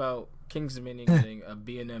think about King's Dominion getting a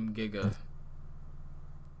B&M Giga?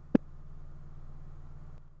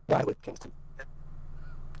 Why would King's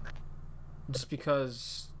Just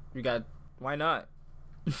because we got... Why not?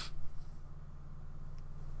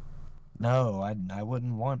 No, I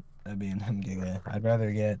wouldn't want a B&M Giga. I'd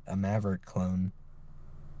rather get a Maverick clone.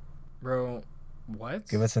 Bro, what?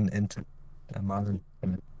 Give us a modern...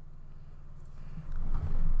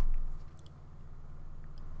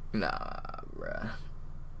 Nah, bruh.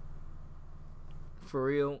 For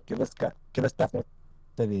real? Give us that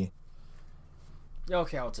city.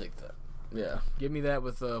 Okay, I'll take that. Yeah, give me that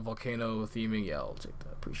with volcano theming. Yeah, I'll take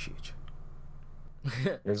that. Appreciate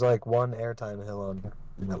you. There's like one airtime hill on here,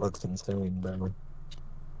 and that looks insane, bro.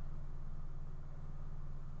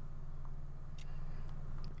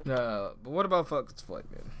 But what about Falcon's Flight,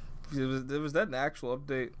 man? Was that an actual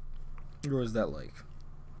update, or was that like?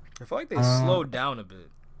 I feel like they slowed down a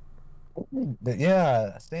bit.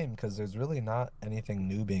 Yeah, same, because there's really not anything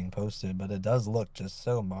new being posted, but it does look just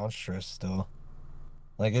so monstrous still.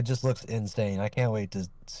 Like, it just looks insane. I can't wait to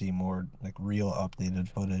see more, like, real updated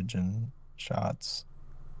footage and shots.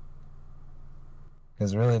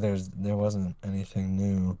 Because really, there wasn't anything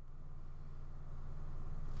new.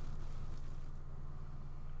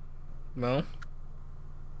 No.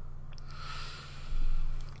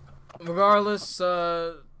 Regardless,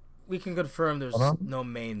 we can confirm there's no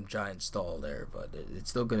main giant stall there, but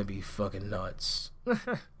it's still gonna be fucking nuts.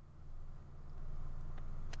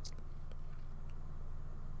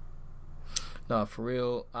 No, for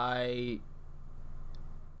real, I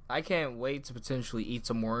can't wait to potentially eat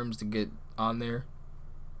some worms to get on there.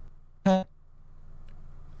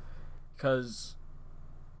 Cause,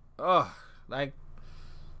 like,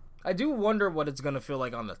 I do wonder what it's gonna feel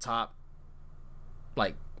like on the top.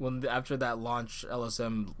 Like when after that launch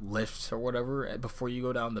LSM lift or whatever, before you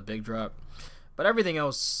go down the big drop. But everything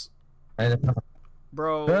else, I know.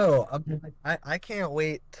 bro. I can't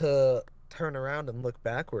wait to turn around and look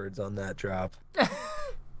backwards on that drop.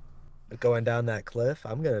 Going down that cliff,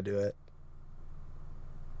 I'm gonna do it.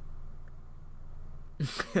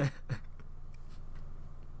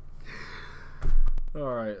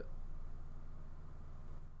 All right.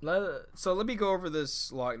 So let me go over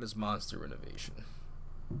this Loch Ness Monster renovation.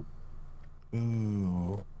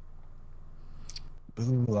 Ooh.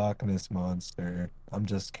 Boo Loch Ness Monster. I'm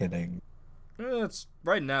just kidding. It's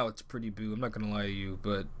right now it's pretty boo. I'm not gonna lie to you,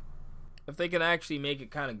 but if they can actually make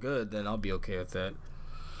it kind of good, then I'll be okay with that.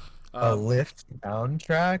 A lift down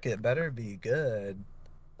track? It better be good.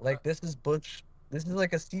 Like this is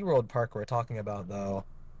like a SeaWorld park we're talking about though.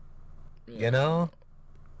 Yeah, You know?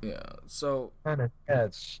 Yeah. So Kind of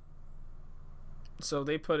sketch. So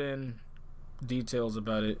they put in details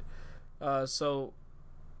about it. So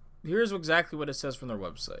here's exactly what it says from their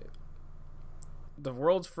website. The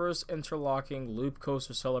world's first interlocking loop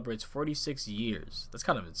coaster celebrates 46 years. That's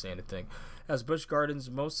kind of insane to think. As Busch Gardens'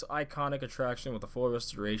 most iconic attraction with a full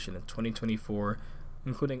restoration in 2024,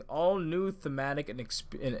 including all new thematic and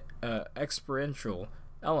experiential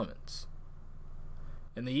elements.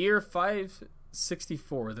 In the year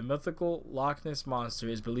 564, the mythical Loch Ness Monster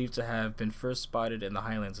is believed to have been first spotted in the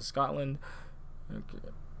Highlands of Scotland.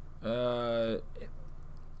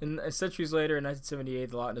 Centuries later, in 1978,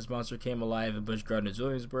 the Loch Ness Monster came alive in Busch Gardens,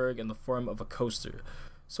 Williamsburg, in the form of a coaster.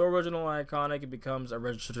 So original and iconic, it becomes a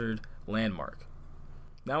registered landmark.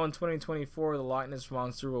 Now in 2024, the Loch Ness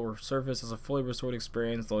Monster will surface as a fully restored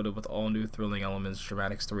experience loaded with all new thrilling elements,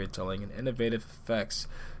 dramatic storytelling, and innovative effects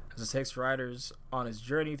as it takes riders on its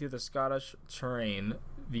journey through the Scottish terrain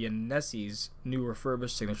via Nessie's new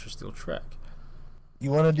refurbished signature steel track.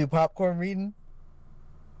 You want to do popcorn reading?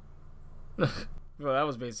 Well, that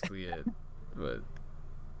was basically it. But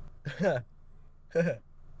yeah,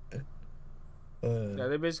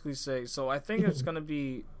 they basically say, so I think it's going to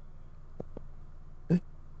be...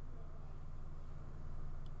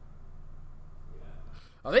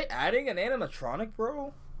 Are they adding an animatronic,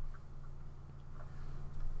 bro?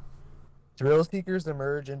 Thrill seekers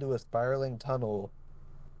emerge into a spiraling tunnel,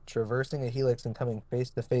 traversing a helix and coming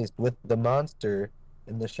face to face with the monster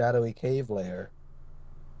in the shadowy cave lair.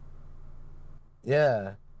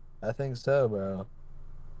 Yeah, I think so, bro.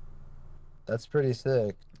 That's pretty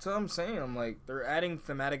sick. That's what I'm saying. I'm like, they're adding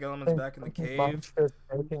thematic elements back in the cave. Monsters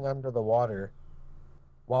lurking under the water.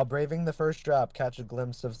 While braving the first drop, catch a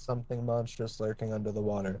glimpse of something monstrous lurking under the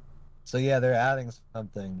water. So yeah, they're adding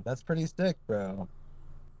something. That's pretty sick, bro.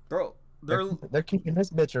 Bro, they're keeping this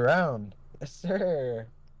bitch around. Yes, sir.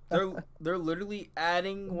 they're literally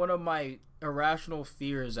adding one of my irrational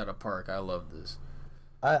fears at a park. I love this.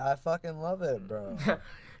 I fucking love it, bro.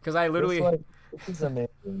 Because I literally... This is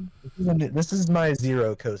amazing. This is my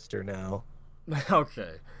zero coaster now.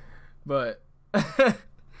 Okay. But...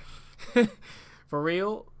 For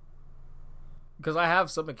real, because I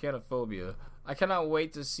have some mechanophobia, I cannot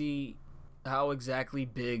wait to see how exactly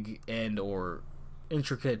big and or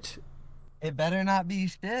intricate. It better not be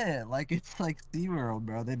shit. Like, it's like SeaWorld,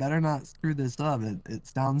 bro. They better not screw this up. It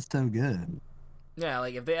sounds so good. Yeah,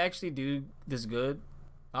 like, if they actually do this good,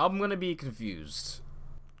 I'm going to be confused.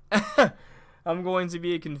 I'm going to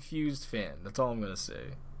be a confused fan. That's all I'm going to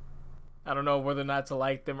say. I don't know whether or not to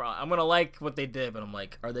like them. I'm going to like what they did, but I'm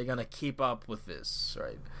like, are they going to keep up with this,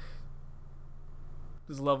 right?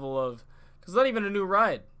 This level of... Because it's not even a new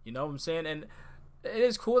ride, you know what I'm saying? And it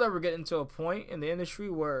is cool that we're getting to a point in the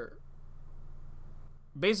industry where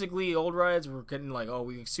basically old rides were getting like, oh,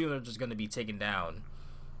 we assume they're just going to be taken down.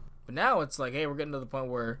 But now it's like, hey, we're getting to the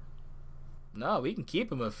point where, no, we can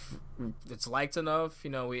keep them if it's liked enough.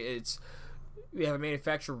 You know, we have a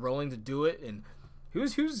manufacturer rolling to do it, and...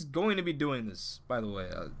 Who's going to be doing this, by the way?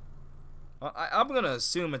 I'm going to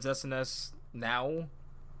assume it's SNS now,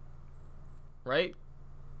 right?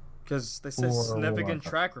 Because they said significant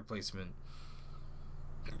track replacement.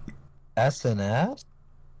 SNS?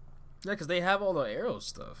 Yeah, because they have all the Aero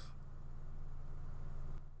stuff.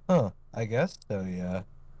 Huh, I guess so, yeah.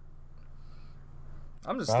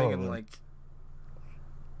 I'm just thinking, like...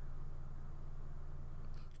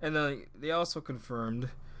 And then they also confirmed...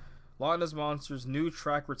 Loch Ness Monster's new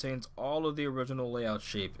track retains all of the original layout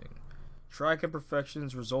shaping. Track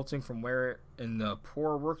imperfections resulting from wear and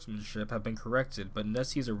poor workmanship have been corrected, but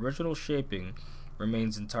Nessie's original shaping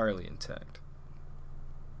remains entirely intact.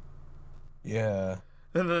 Yeah.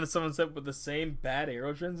 And then someone said with the same bad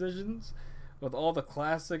aero transitions, with all the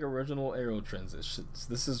classic original aero transitions.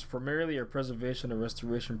 This is primarily a preservation and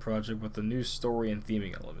restoration project with the new story and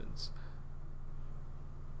theming elements.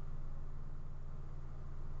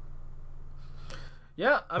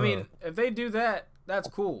 Yeah, I mean, if they do that, that's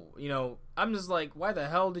cool. You know, I'm just like, why the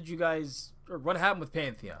hell did you guys... Or what happened with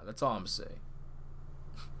Pantheon? That's all I'm saying.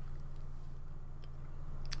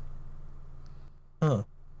 Huh.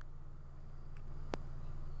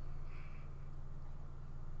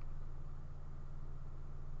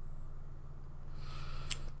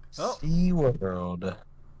 Oh. SeaWorld.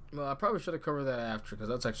 Well, I probably should have covered that after, because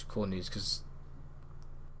that's actually cool news, because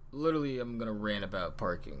literally I'm going to rant about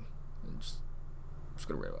parking. And I'm just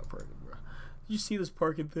gonna rant about parking, bro. Did you see this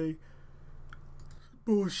parking thing?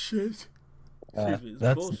 Bullshit. Excuse me,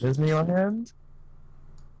 that's bullshit. Disneyland,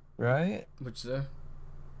 right? Which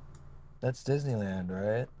That's Disneyland,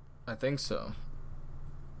 right? I think so.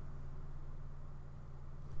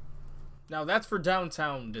 Now that's for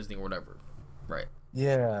downtown Disney or whatever, right?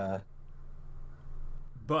 Yeah.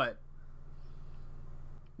 But,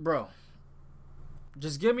 bro,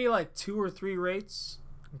 Just give me like 2 or 3 rates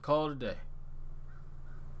and call it a day.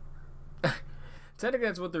 Technically,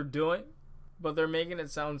 that's what they're doing, but they're making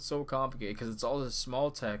it sound so complicated because it's all this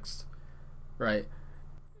small text, right?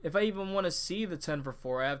 If I even want to see the 10 for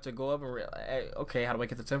 4, I have to go up and okay, how do I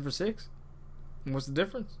get the 10 for 6? And what's the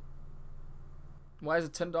difference? Why is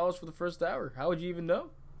it $10 for the first hour? How would you even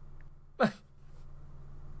know?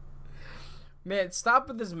 Man, stop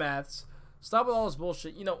with this maths. Stop with all this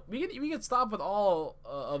bullshit. You know, we can stop with all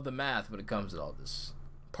of the math when it comes to all this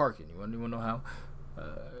parking. You want to know how?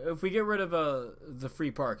 If we get rid of the free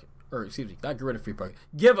parking, or excuse me, not get rid of free parking.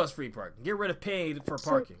 Give us free parking. Get rid of paying for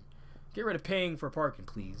parking. Get rid of paying for parking,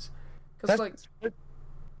 please. Because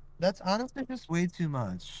that's honestly just way too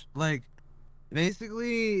much. Like,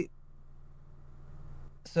 basically,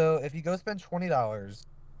 so if you go spend $20,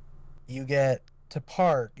 you get to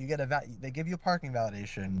park. You get they give you a parking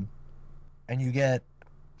validation, and you get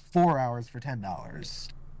 4 hours for $10.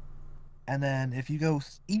 And then if you go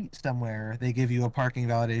eat somewhere, they give you a parking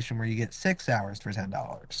validation where you get 6 hours for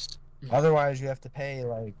 $10. Otherwise, you have to pay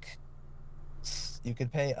you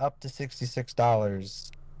could pay up to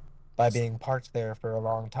 $66 by being parked there for a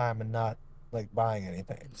long time and not like buying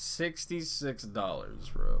anything.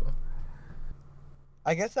 $66, bro.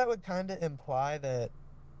 I guess that would kind of imply that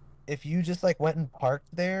if you just like went and parked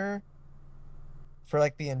there for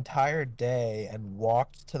like the entire day and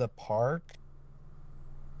walked to the park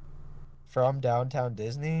from downtown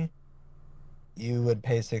Disney, you would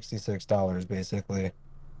pay $66 basically.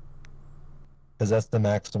 Because that's the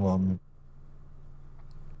maximum.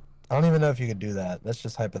 I don't even know if you could do that. That's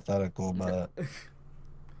just hypothetical, but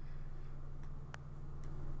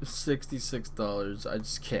 $66. I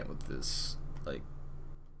just can't with this. Like,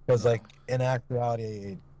 because like in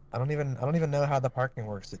actuality, I don't even know how the parking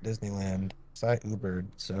works at Disneyland. So I Ubered,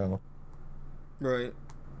 so right,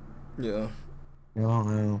 yeah, I don't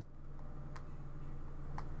know.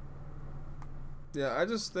 Yeah, I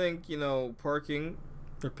just think parking,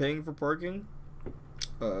 or paying for parking,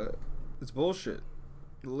 it's bullshit.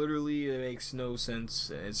 Literally, it makes no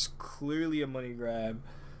sense. It's clearly a money grab.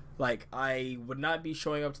 Like, I would not be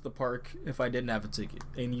showing up to the park if I didn't have a ticket,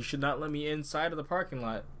 and you should not let me inside of the parking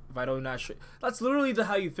lot if I don't not show. That's literally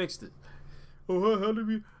how you fixed it. Oh, how did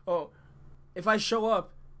we? Oh, if I show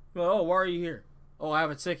up, oh, why are you here? Oh, I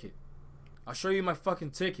have a ticket. I'll show you my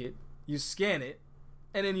fucking ticket. You scan it,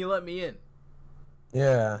 and then you let me in.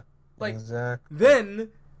 Yeah. Like, exactly.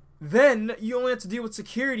 Then you only have to deal with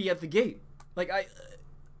security at the gate. Like,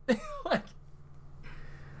 like,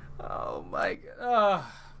 oh my god,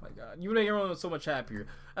 you make everyone so much happier.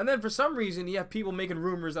 And then for some reason, you have people making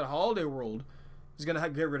rumors that Holiday World is gonna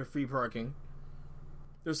get rid of free parking.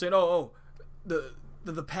 They're saying, oh,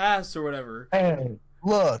 the pass or whatever. Hey,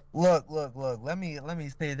 look. Let me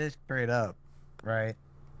say this straight up, right?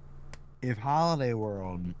 If Holiday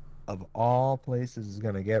World, of all places, is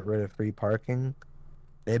gonna get rid of free parking,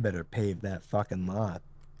 they better pave that fucking lot.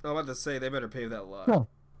 I'm about to say they better pave that lot. Huh.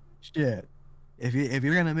 Shit. If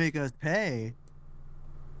you're gonna make us pay,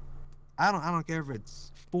 I don't care if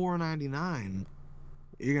it's $4.99.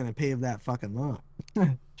 You're gonna pave that fucking lot.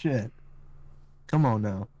 Shit. Come on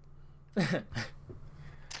now.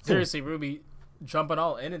 Seriously, Ruby, jumping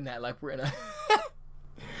all in that like we're in a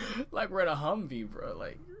like we're in a Humvee, bro.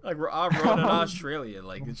 Like we're off road in Australia.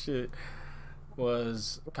 Like this shit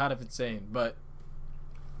was kind of insane, but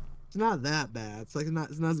it's not that bad. It's not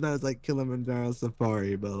as bad as like Kilimanjaro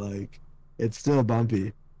Safari, but like it's still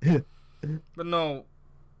bumpy. But no,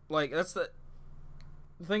 like that's the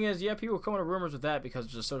thing is, yeah, people come with rumors with that because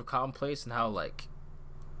it's just so commonplace and how like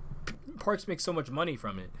parks make so much money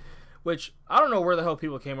from it. Which I don't know where the hell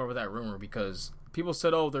people came up with that rumor, because people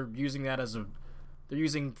said, oh, they're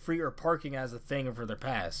using free or parking as a thing for their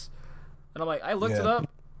pass. And I'm like, I looked it up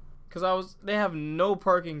because they have no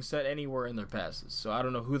parking set anywhere in their passes. So I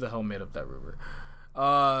don't know who the hell made up that rumor.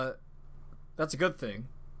 That's a good thing,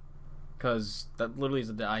 because that literally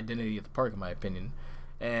is the identity of the park, in my opinion.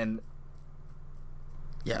 And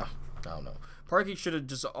yeah, I don't know. Parking should have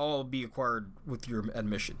just all be acquired with your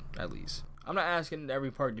admission, at least. I'm not asking every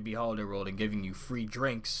park to be Holiday World and giving you free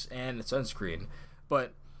drinks and sunscreen,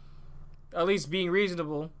 but at least being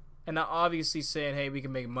reasonable and not obviously saying, hey, we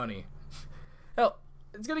can make money. Hell,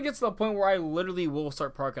 it's gonna get to the point where I literally will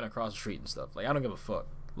start parking across the street and stuff. Like, I don't give a fuck.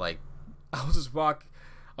 Like, I'll just walk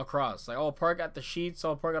across. Like, I'll park at the Sheets,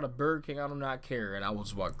 I'll park at a Burger King, I do not care, and I will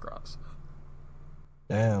just walk across.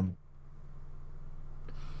 Damn.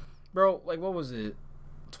 Bro, like, what was it?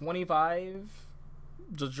 25?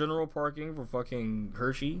 Just general parking for fucking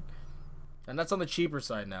Hershey? And that's on the cheaper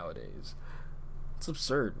side nowadays. It's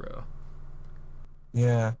absurd, bro.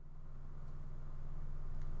 Yeah.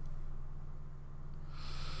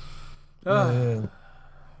 Yeah.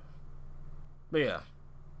 But yeah,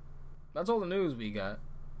 that's all the news we got.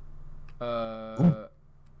 Ooh.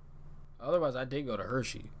 Otherwise, I did go to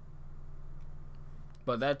Hershey,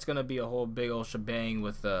 but that's gonna be a whole big old shebang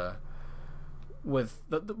with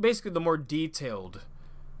basically the more detailed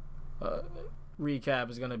uh, recap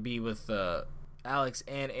is gonna be with Alex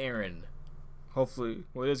and Aaron. Hopefully,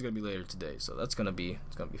 well, it is gonna be later today, so it's gonna be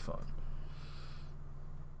fun.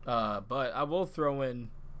 But I will throw in.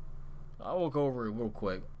 I will go over it real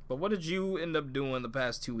quick. But what did you end up doing the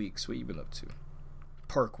past 2 weeks? What you been up to,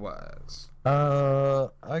 park wise?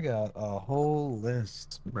 I got a whole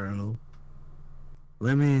list, bro.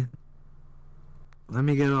 Let me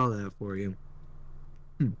get all that for you.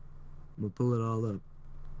 We'll pull it all up.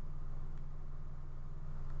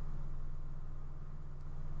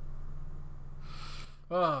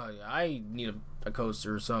 Oh yeah, I need a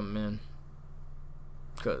coaster or something, man.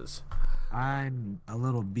 Cause I'm a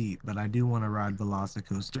little beat, but I do want to ride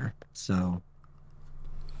Velocicoaster. So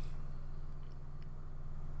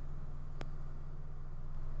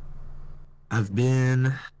I've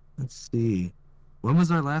been, let's see. When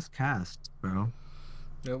was our last cast, bro?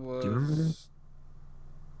 it Do you remember? was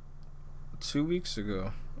 2 weeks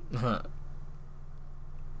ago.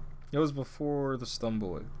 It was before the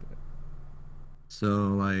stumble. So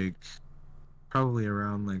like probably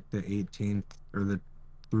around like the 18th or the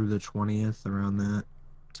through the 20th around that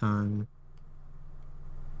time.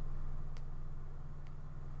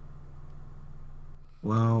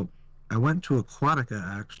 Well, I went to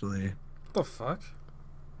Aquatica actually. What the fuck?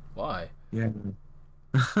 Why? Yeah.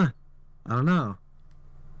 I don't know.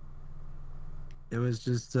 It was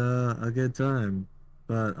just a good time,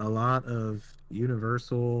 but a lot of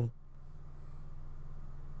Universal.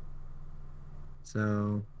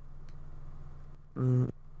 So, uh,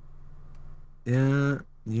 yeah,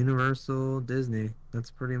 Universal, Disney.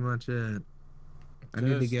 That's pretty much it. I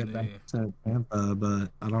need to get back Disney. to Tampa,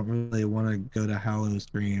 but I don't really want to go to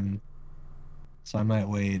Hallowstream, so I might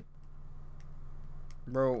wait.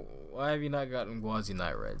 Bro, why have you not gotten Gwazi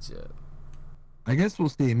Night Rides yet? I guess we'll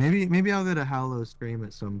see. Maybe I'll go to Hallowstream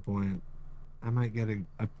at some point. I might get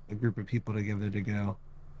a group of people together to go.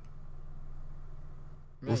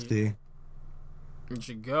 We'll Man, see. you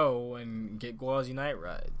should go and get Gwazi Night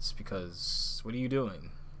Rides because what are you doing?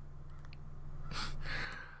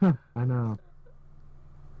 I know.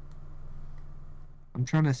 I'm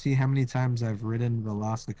trying to see how many times I've ridden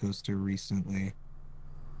Velocicoaster recently.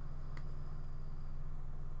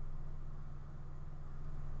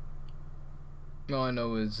 All I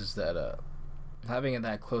know is that having it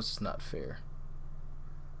that close is not fair.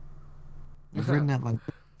 I've ridden it like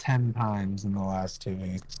 10 times in the last 2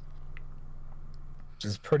 weeks, which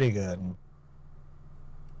is pretty good.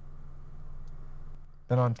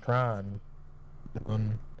 Been on Tron, been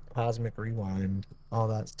on Cosmic Rewind, all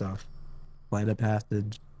that stuff. Flight of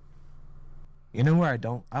Passage. You know where I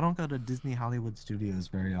don't go to Disney Hollywood Studios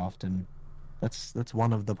very often. That's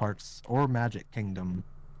one of the parks, or Magic Kingdom.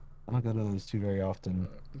 I don't go to those two very often.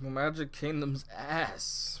 Magic Kingdom's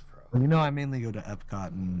ass, bro. Well, you know, I mainly go to Epcot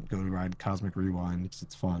and go to ride Cosmic Rewind because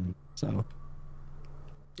it's fun. So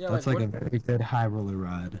Yeah, like that's like what? a very good high roller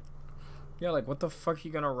ride. Yeah, like what the fuck are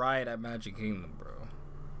you gonna ride at Magic Kingdom, bro?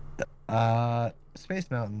 Space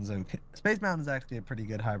Mountain's okay. Space Mountain's actually a pretty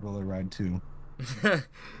good high roller ride too.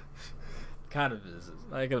 Kind of is.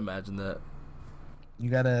 I can imagine that. You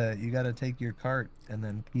gotta take your cart and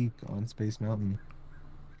then peak on Space Mountain,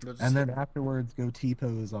 But just and then afterwards go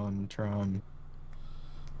T-pose on Tron.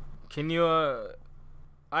 can you I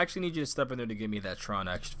actually need you to step in there to give me that Tron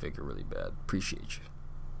action figure really bad. Appreciate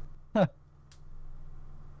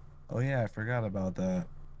Oh yeah, I forgot about that.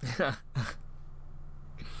 you.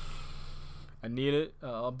 I need it.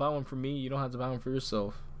 I'll buy one for me. You don't have to buy one for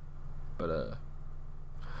yourself. But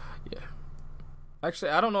yeah.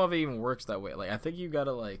 Actually, I don't know if it even works that way. Like, I think you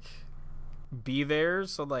gotta like be there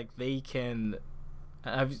so like they can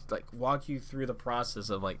have like walk you through the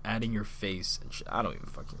process of like adding your face and shit. I don't even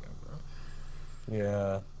fucking know, bro.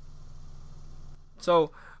 Yeah.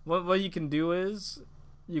 So what you can do is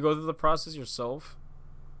you go through the process yourself,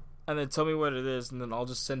 and then tell me what it is, and then I'll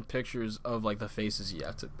just send pictures of like the faces you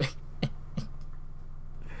have to make.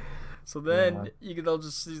 So then they'll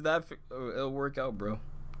just see that it'll work out, bro.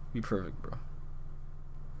 Be perfect, bro.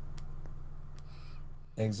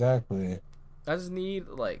 Exactly. I just need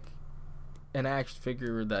like an action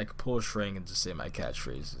figure that I could pull a string and just say my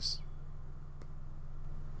catchphrases.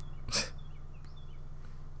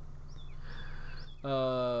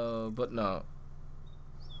 But no.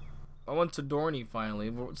 I went to Dorney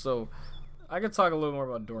finally, so I could talk a little more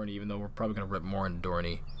about Dorney, even though we're probably gonna rip more in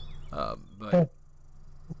Dorney. But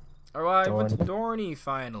I went to Dorney. Dorney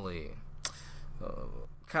finally.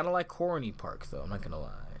 Kind of like Corny Park though. I'm not gonna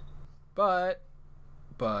lie, but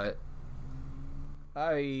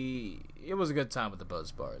it was a good time with the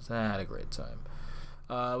Buzz Bars. I had a great time.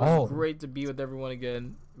 It was great to be with everyone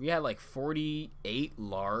again. We had like 48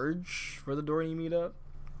 large for the Dorney meetup.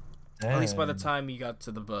 Dang. At least by the time we got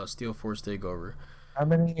to the Steel Force takeover. How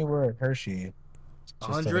many were at Hershey?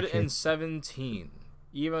 117.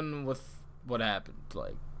 Even with what happened,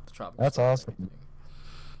 like the tropical. That's awesome.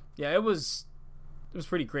 Yeah, it was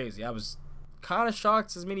pretty crazy. I was kind of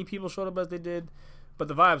shocked as many people showed up as they did, but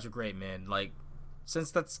the vibes were great, man. Like,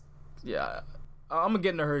 since that's I'm gonna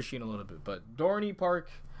get into Hershey in a little bit, but Dorney Park,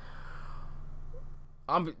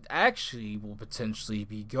 I'm actually will potentially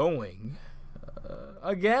be going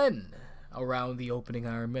again around the opening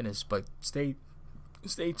Iron Menace, but stay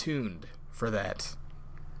tuned for that.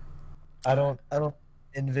 I don't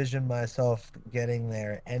envision myself getting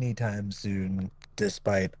there anytime soon,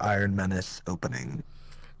 despite Iron Menace opening.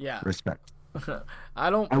 Yeah. Respect. I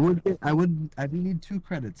do need 2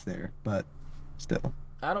 credits there, but still.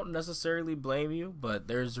 I don't necessarily blame you, but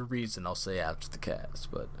there's a reason I'll say after the cast.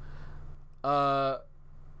 But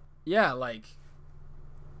yeah, like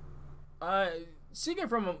seeing it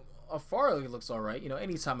from afar, it looks alright. You know,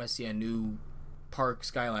 anytime I see a new park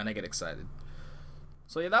skyline, I get excited.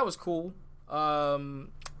 So yeah, that was cool. But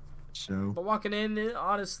walking in,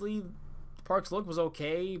 honestly, the park's look was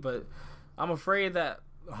okay, but I'm afraid to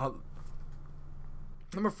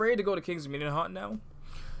go to King's Dominion Haunt now,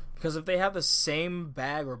 because if they have the same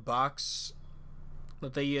bag or box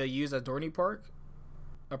that they use at Dorney Park,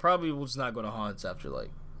 I probably will just not go to Haunts after,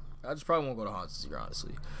 like, I just probably won't go to Haunts this year,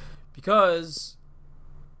 honestly, because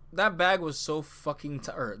that bag was so fucking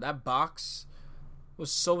that box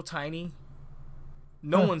was so tiny.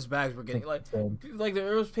 No one's bags were getting like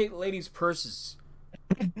there was ladies' purses.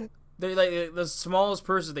 They're like the smallest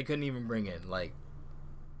purses they couldn't even bring in, like.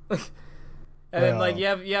 And then like you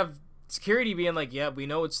have security being like, yeah, we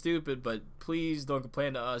know it's stupid, but please don't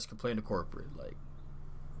complain to us, complain to corporate, like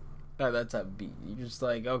that type of beat. You're just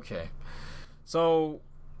like, okay. So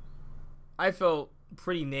I felt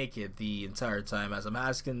pretty naked the entire time as I'm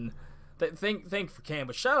asking. Thank for Cam,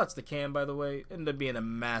 but shout outs to Cam, by the way. Ended up being a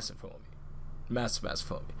massive homie. Massive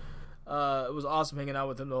homie. It was awesome hanging out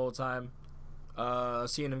with him the whole time.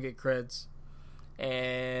 Seeing him get creds.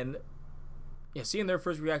 And yeah, seeing their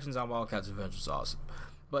first reactions on Wildcats Adventure was awesome.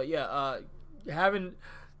 But yeah, having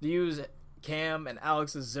to use Cam and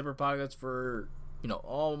Alex's zipper pockets for, you know,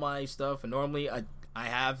 all my stuff, and normally I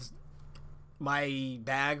have my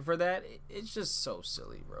bag for that. It's just so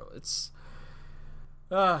silly, bro. It's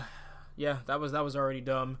yeah, that was already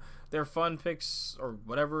dumb. Their fun picks or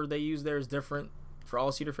whatever they use there is different for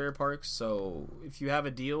all Cedar Fair parks. So if you have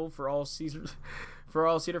a deal for all Cedar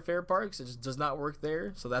Fair parks, it just does not work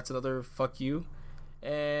there. So that's another fuck you.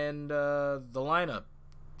 And the lineup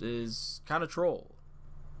is kind of troll.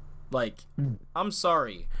 Like, I'm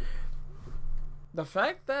sorry. The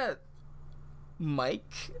fact that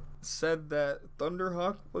Mike said that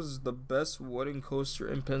Thunderhawk was the best wooden coaster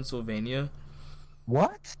in Pennsylvania.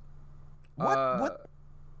 What? What?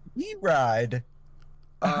 He ride?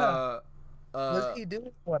 Was he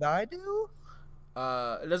doing what I do?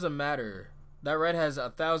 It doesn't matter. That ride has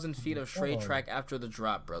 1,000 feet of straight track after the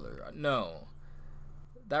drop, brother. No.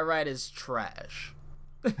 That ride is trash.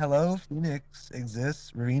 Hello, Phoenix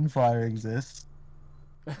exists. Ravine Flyer exists.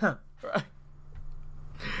 Right.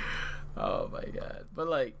 Oh my god. But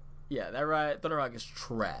like, yeah, that ride, Thunder Rock is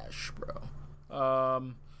trash,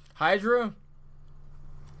 bro. Hydra?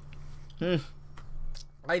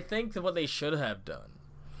 I think that what they should have done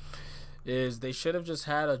is they should have just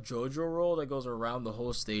had a JoJo roll that goes around the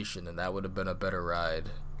whole station, and that would have been a better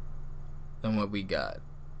ride than what we got.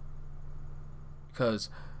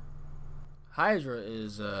 Because Hydra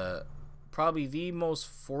is probably the most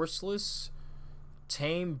forceless,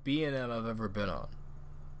 tame B&M I've ever been on.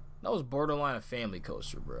 That was borderline a family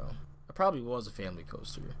coaster, bro. It probably was a family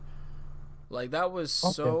coaster. Like, that was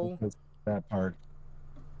so... That part.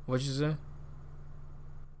 What'd you say?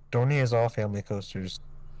 Dorney is all family coasters.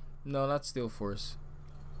 No, not Steel Force.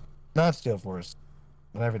 Not Steel Force,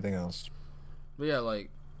 but everything else. But yeah, like,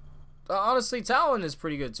 honestly, Talon is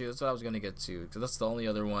pretty good too. That's what I was gonna get to, because that's the only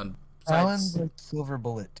other one. Talon's like Silver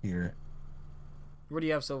Bullet tier. Where do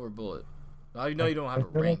you have Silver Bullet? I know you don't have it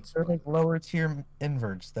ranked. They're like lower tier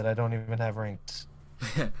inverts that I don't even have ranked.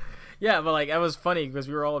 Yeah, but like, that was funny because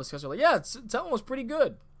we were all discussing, like, yeah, Talon was pretty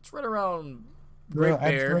good. It's right around Great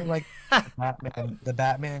Bear. I like the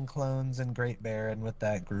Batman clones and Great Bear, and with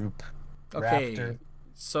that group. Okay, Raptor.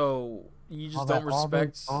 so you just don't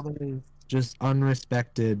respect all those Just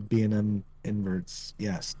unrespected B&M inverts.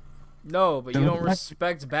 Yes. No, but The you don't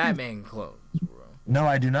respect- respect Batman clones, bro. No,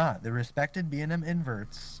 I do not. The respected B&M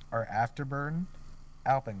inverts are Afterburn,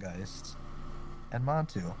 Alpengeist, and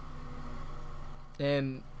Montu.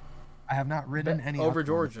 And I have not ridden any over up one.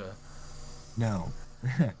 Georgia. No.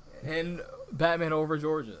 And Batman over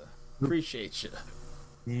Georgia. Appreciate you.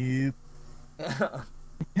 Nope.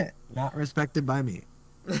 Not respected by me.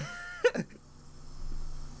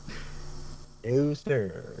 No,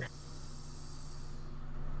 sir.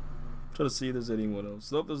 Try to see if there's anyone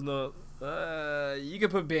else. Nope, there's no. You can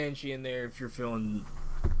put Banshee in there if you're feeling,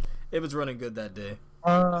 if it's running good that day.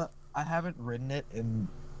 I haven't ridden it in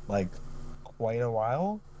like quite a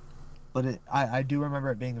while, but I do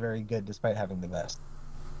remember it being very good despite having the vest.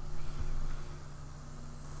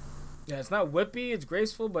 Yeah, it's not whippy, it's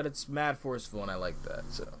graceful, but it's mad forceful, and I like that.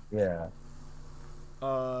 So. Yeah.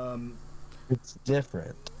 It's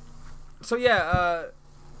different. So yeah,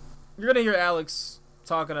 you're gonna hear Alex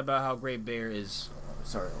talking about how Great Bear is. Oh,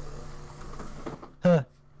 sorry.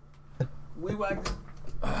 We whacked.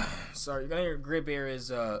 Sorry, you're gonna hear Great Bear is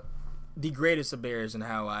the greatest of bears, and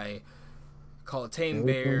how I call it tame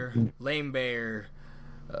bear, lame bear,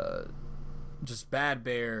 just bad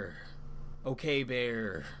bear, okay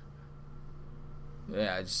bear.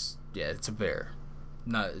 Yeah, it's a bear.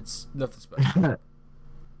 It's nothing special.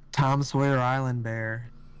 Tom Sawyer Island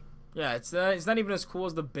bear. Yeah, it's not even as cool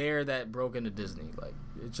as the bear that broke into Disney. Like,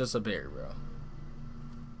 it's just a bear, bro.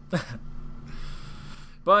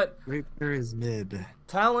 But Great Bear is mid.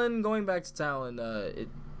 Talon, going back to Talon, I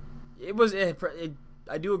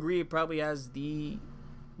do agree it probably has the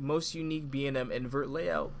most unique B&M invert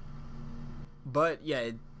layout. But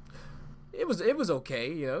yeah, it was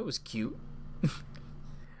okay. You know, it was cute.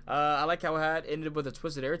 I like how it ended with a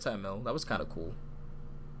twisted airtime mill. That was kind of cool.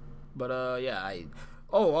 But yeah,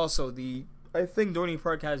 also I think Dorney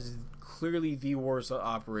Park has clearly the worst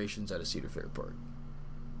operations at a Cedar Fair park.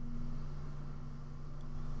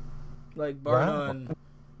 Like bar none.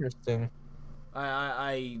 Interesting.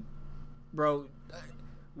 Bro,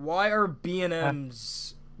 why are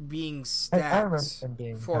B&Ms being stacked them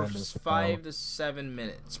being for kind of 5 to 7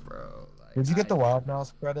 minutes, bro? Like, Did you get the Wild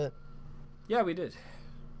Mouse credit? Yeah, we did.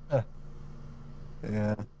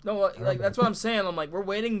 Yeah. No, like that's what I'm saying. I'm like, we're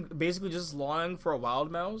waiting basically just as long for a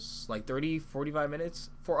Wild Mouse, like 30, 45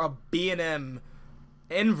 minutes for a B&M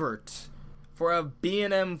invert, for a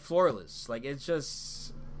B&M floorless. Like, it's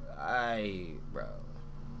just, bro.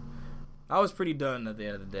 I was pretty done at the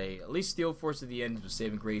end of the day. At least Steel Force at the end was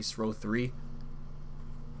saving grace, row 3.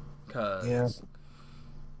 Cause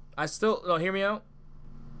I still, no, hear me out.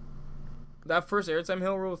 That first airtime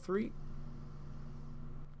hill, row 3,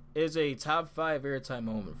 is a top 5 airtime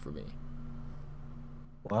moment for me.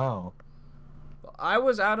 Wow. I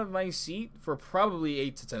was out of my seat for probably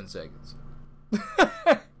 8 to 10 seconds.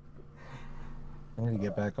 I need to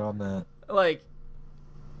get back on that. Like,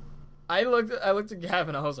 I looked at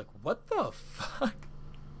Gavin, I was like, what the fuck?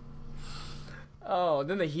 Oh,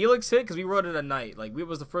 then the Helix hit, because we rode it at night. Like, it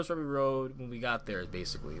was the first ride we rode when we got there,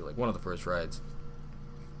 basically. Like, one of the first rides.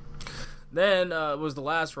 Then, it was the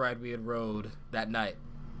last ride we had rode that night.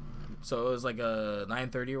 So, it was like a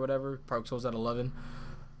 9:30 or whatever. Park closed at 11.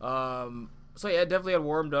 So, yeah, it definitely had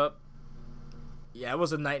warmed up. Yeah, it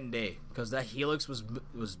was a night and day, because that Helix was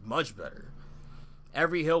much better.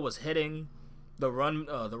 Every hill was hitting. The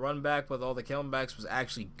run back with all the kilnbacks was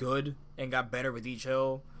actually good and got better with each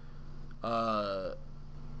hill. I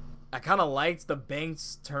kind of liked the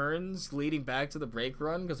bank's turns leading back to the brake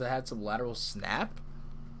run because it had some lateral snap.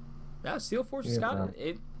 Yeah, Steel Force has got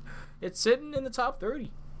it. It's sitting in the top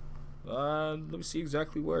 30. Let me see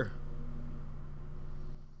exactly where.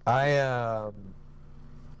 That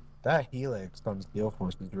Helix on Steel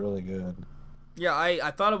Force is really good. Yeah, I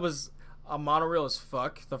thought it was a monorail as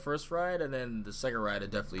fuck the first ride, and then the second ride I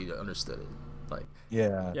definitely understood it. Like,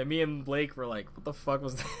 yeah, me and Blake were like, what the fuck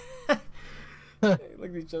was that?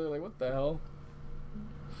 Looked at each other like, what the hell?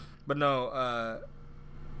 But no,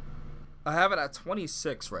 I have it at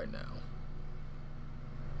 26 right now.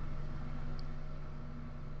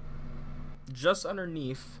 Just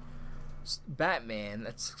underneath Batman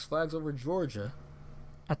at Six Flags Over Georgia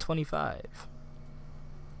at 25.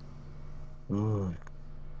 Ooh.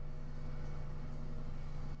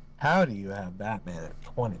 How do you have Batman at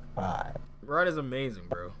 25? Ride is amazing,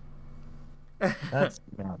 bro. That's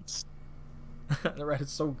nuts. The ride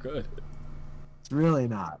is so good. It's really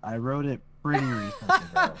not. I wrote it pretty recently,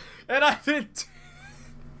 though. And I did.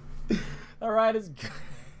 The ride is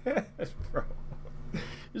good, bro.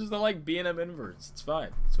 You just don't like B&M inverts. It's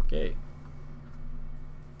fine. It's okay.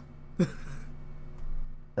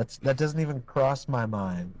 That doesn't even cross my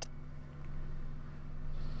mind.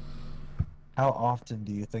 How often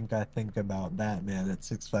do you think I think about Batman at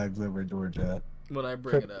Six Flags Over Georgia? When I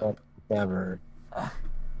bring Pretty it much up. never.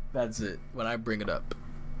 That's it. When I bring it up.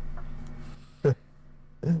 Uh,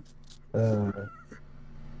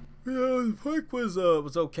 Yeah, the park was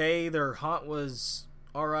okay. Their haunt was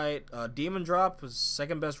all right. Demon Drop was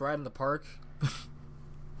second best ride in the park.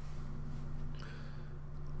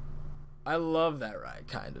 I love that ride,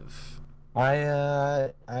 kind of.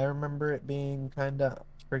 I remember it being kind of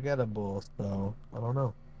forgettable, so I don't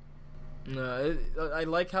know. No, I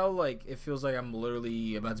like how like it feels like I'm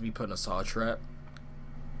literally about to be put in a saw trap.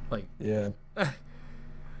 Like, Yeah.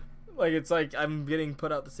 like it's like I'm getting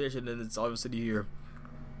put out the station, and it's all of a sudden you hear,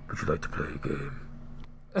 "Would you like to play a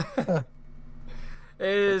game?" It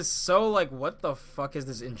is so like, what the fuck is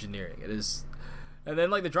this engineering? It is, and then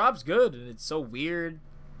like the drop's good, and it's so weird.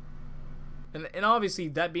 And obviously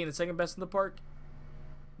that being the second best in the park,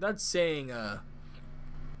 that's saying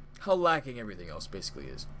how lacking everything else basically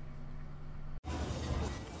is.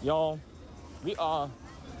 Y'all, we are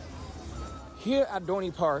here at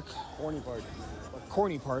Dorney Park.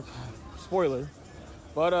 Corny Park. Spoiler.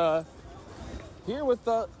 But here with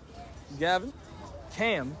Gavin,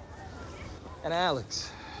 Cam, and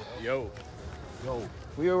Alex. Yo.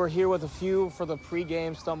 We were here with a few for the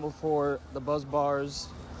pre-game stumble for the Buzz Bars,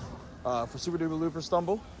 for Super Duper Looper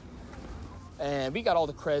stumble. And we got all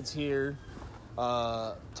the creds here,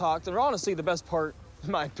 talked. And honestly, the best part,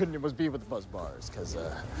 in my opinion, was being with the Buzz Bars. Because,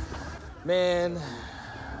 man,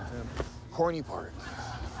 Corny Park.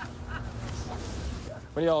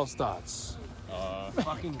 What are y'all's thoughts?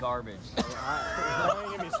 Fucking garbage.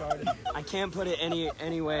 Don't get me started. I can't put it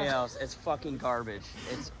any way else. It's fucking garbage.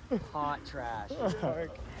 It's hot trash.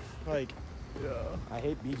 Like, I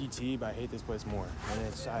hate BGT, but I hate this place more.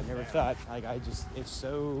 And I never thought, like, it's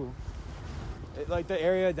so, like the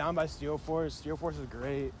area down by Steel Force is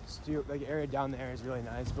great. Like the area down there is really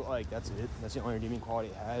nice, but like, that's it. That's the only redeeming quality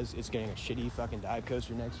it has. It's getting a shitty fucking dive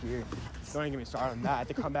coaster next year. Don't even get me started on that.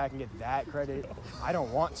 To come back and get that credit, I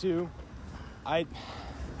don't want to. Don't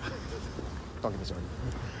get me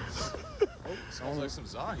started. Sounds like some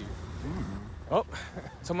Zahi. Oh,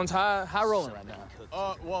 someone's high rolling right now.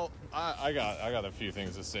 Well, I got a few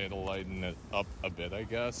things to say to lighten it up a bit, I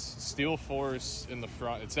guess. Steel Force in the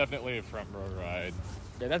front. It's definitely a front row ride.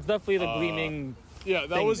 Yeah, that's definitely the gleaming. Yeah, that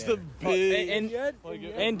thing was there. the big.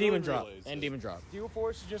 And Demon Drop. And Demon Drop. Steel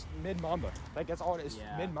Force is just mid-Mamba. Like, that's all it is.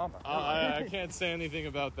 Yeah. Mid-Mamba. I can't say anything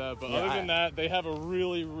about that, but other than that, they have a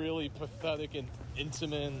really, really pathetic and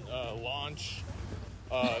intimate launch.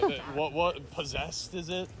 What Possessed is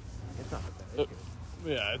it? It's not pathetic.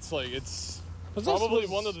 Yeah, it's like it's Possessed probably was-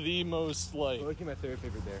 one of the most like. Look at my third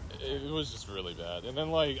favorite there. It was just really bad, and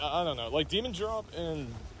then like I don't know, like Demon Drop and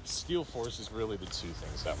Steel Force is really the two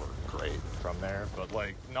things that were great from there, but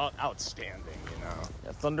like not outstanding, you know.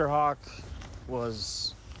 Yeah, Thunderhawk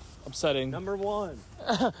was upsetting. Number one.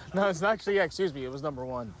 No, it's actually, yeah, excuse me, it was number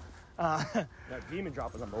one. No, Demon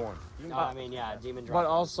Drop was number one. No, I mean, yeah, Demon Drop. But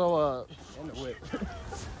also, And the whip.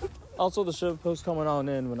 also the shiv post coming on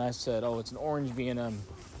in when I said, oh, it's an orange B&M.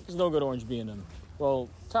 There's no good orange B&M. Well,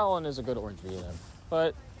 Talon is a good orange B&M,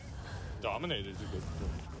 but Dominator's a good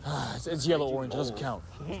it's yellow orange. It doesn't count.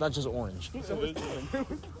 It's not just orange.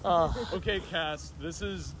 Okay, Cass, this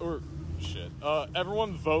is shit.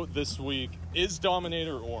 Everyone vote this week. Is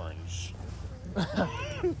Dominator orange?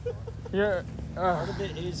 Yeah. Part of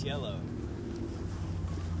it is yellow.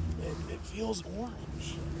 It feels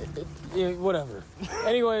orange. Yeah, whatever.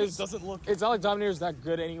 Anyways, It doesn't look. it's not like Dominator's that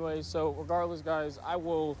good anyway. So regardless, guys, I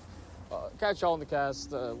will catch y'all in the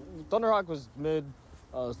cast. Thunderhawk was mid.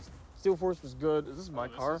 Steel Force was good. Is this my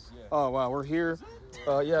car? yeah. Oh wow, we're here.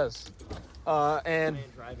 Yes. And Man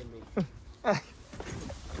driving me.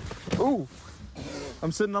 ooh,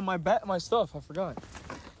 I'm sitting on my stuff. I forgot.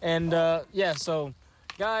 And yeah, so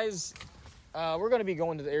guys, we're gonna be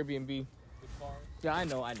going to the Airbnb. Yeah, I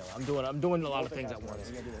know. I'm doing a lot of things at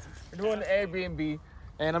once. We're doing the Airbnb,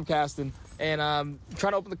 and I'm casting, and I'm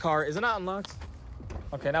trying to open the car. Is it not unlocked?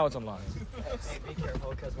 Okay, now it's unlocked. Hey, be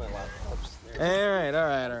careful, because my laptop's All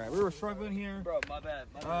there. right. We were struggling here. Bro, my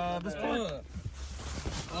bad. This point.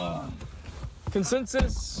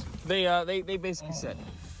 Consensus. They basically said.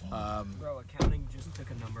 Bro, accounting just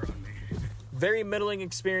took a number on me. Very middling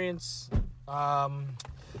experience.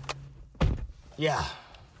 Yeah.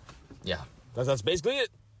 That's basically it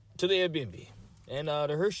to the Airbnb and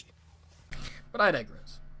to Hershey. But I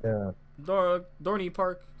digress. Yeah. Dorney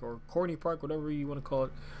Park or Corny Park, whatever you want to call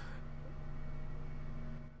it.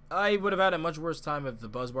 I would have had a much worse time if the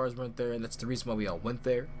Buzz Bars weren't there, and that's the reason why we all went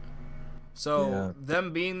there. So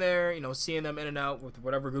them being there, seeing them in and out with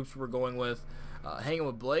whatever groups we were going with, hanging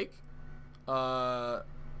with Blake, that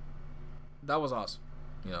was awesome.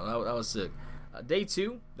 That was sick. Day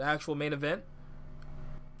 2, the actual main event.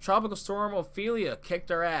 Tropical Storm Ophelia kicked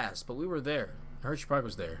our ass, but we were there. Hershey Park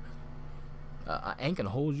was there. I ain't gonna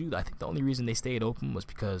hold you. I think the only reason they stayed open was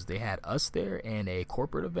because they had us there and a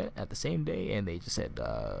corporate event at the same day, and they just said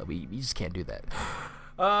we just can't do that.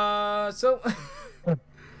 So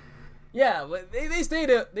yeah, they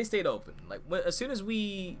stayed open. Like as soon as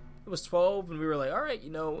it was 12 and we were like, all right,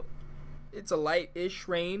 it's a light-ish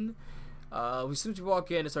rain. As soon as we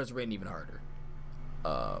walk in, it starts raining even harder.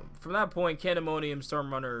 From that point, Candemonium,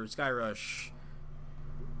 Stormrunner, Skyrush,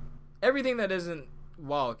 everything that isn't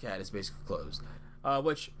Wildcat is basically closed.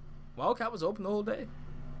 Which Wildcat was open the whole day,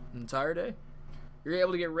 the entire day. You're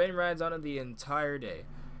able to get rain rides on it the entire day,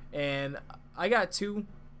 and I got 2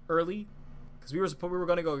 early because we were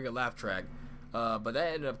gonna go get Laugh Track, but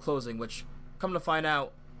that ended up closing. Which, come to find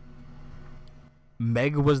out,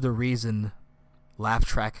 Meg was the reason Laugh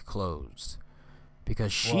Track closed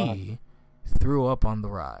because she threw up on the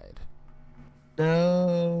ride.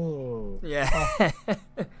 No. Yeah.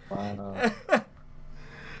 Wow.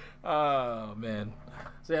 Oh man.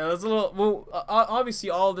 So yeah, there's a little. Well,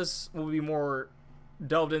 obviously, all this will be more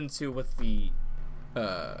delved into with the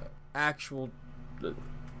actual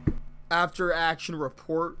after action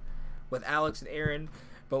report with Alex and Aaron.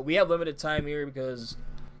 But we have limited time here because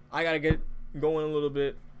I gotta get going a little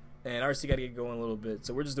bit, and RC gotta get going a little bit.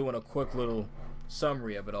 So we're just doing a quick little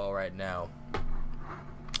summary of it all right now.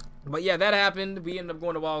 But yeah, that happened. We ended up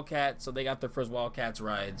going to Wildcat, so they got their first Wildcats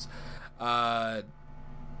rides.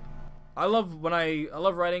 I love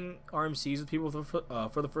riding RMCs with people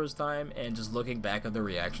for the first time and just looking back at their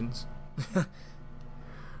reactions.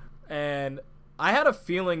 And I had a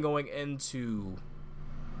feeling going into,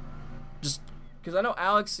 just because I know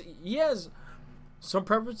Alex, he has some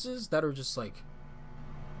preferences that are just like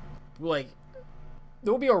there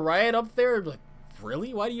will be a riot up there, like,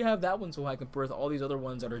 really? Why do you have that one so high compared to all these other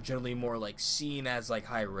ones that are generally more like seen as like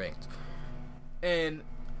high ranked? And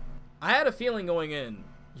I had a feeling going in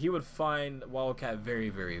he would find Wildcat very,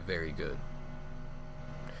 very, very good.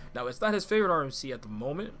 Now, it's not his favorite RMC at the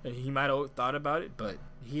moment, and he might have thought about it, but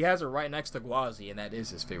he has it right next to Gwazi, and that is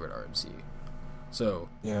his favorite RMC. So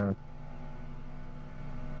yeah,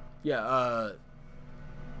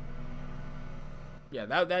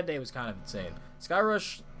 that day was kind of insane.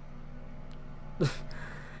 Skyrush,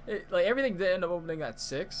 like everything did end up opening at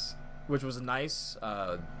 6, which was nice.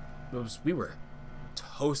 We were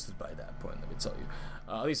toasted by that point, let me tell you.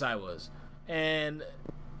 At least I was.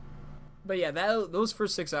 But yeah, those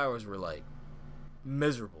first 6 hours were like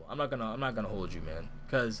miserable. I'm not gonna hold you, man,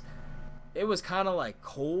 because it was kind of like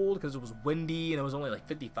cold because it was windy and it was only like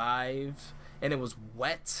 55 and it was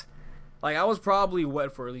wet. Like I was probably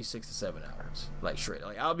wet for at least 6 to 7 hours, like straight.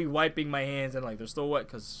 Like I'll be wiping my hands and like they're still wet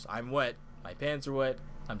because I'm wet. My pants are wet.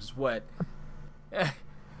 I'm just wet.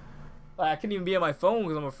 I couldn't even be on my phone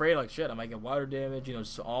because I'm afraid, like, shit, I might get water damage.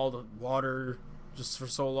 Just all the water just for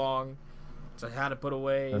so long, so I had to put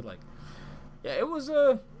away. Like, yeah, it was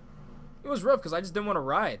rough because I just didn't want to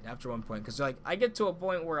ride after one point because like I get to a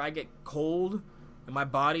point where I get cold and my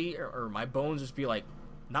body or my bones just be like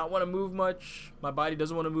not want to move much. My body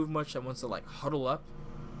doesn't want to move much. It wants to like huddle up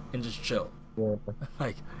and just chill. Yeah.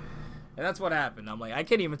 Like, and that's what happened. I'm like, I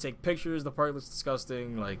can't even take pictures. The park looks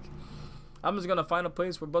disgusting. Like, I'm just gonna find a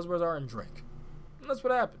place where buzzbars are and drink. And that's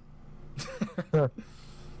what happened.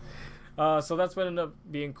 So that's what ended up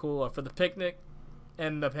being cool. For the picnic,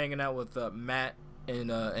 ended up hanging out with Matt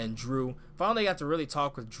and Drew. Finally got to really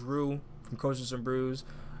talk with Drew from Coasters and Brews,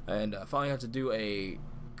 and finally got to do a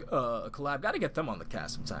collab. Got to get them on the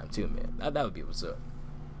cast sometime too, man. That would be what's up.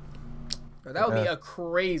 That would be a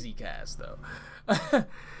crazy cast though.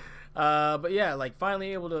 But yeah, like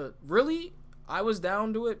finally able to really. I was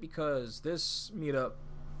down to it because this meetup,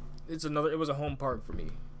 it was a home park for me.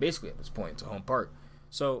 Basically at this point, it's a home park.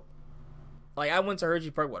 So, like I went to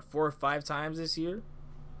Hershey Park 4 or 5 times this year.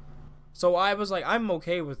 So I was like, I'm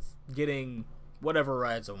okay with getting whatever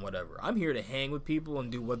rides on whatever. I'm here to hang with people and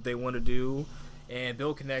do what they want to do, and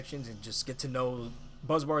build connections and just get to know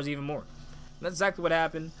Buzzbars even more. And that's exactly what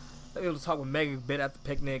happened. I was able to talk with Meg a bit at the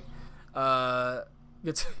picnic.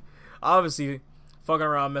 Obviously, fucking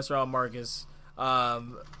around, messing around with Marcus. I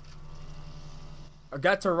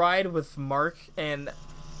got to ride with Mark, and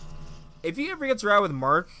if you ever get to ride with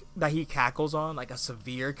Mark that he cackles on, like a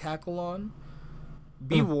severe cackle on,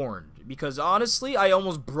 be warned, because honestly, I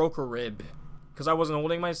almost broke a rib because I wasn't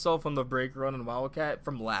holding myself on the brake run in Wildcat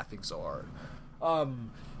from laughing so hard.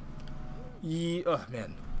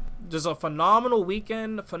 Man, just a phenomenal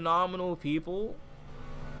weekend, phenomenal people.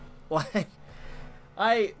 Like,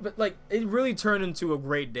 it really turned into a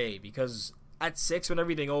great day because at 6 when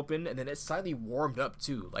everything opened, and then it slightly warmed up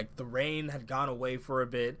too. Like, the rain had gone away for a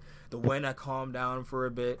bit, the wind had calmed down for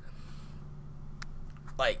a bit.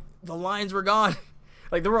 Like, the lines were gone.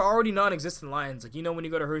 Like, there were already non-existent lines. Like, when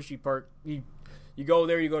you go to Hershey Park, you go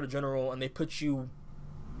there, you go to General, and they put you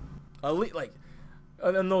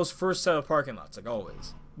in those first set of parking lots, like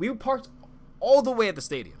always. We were parked all the way at the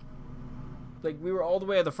stadium. Like, we were all the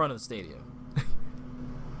way at the front of the stadium.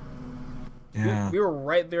 Yeah. We were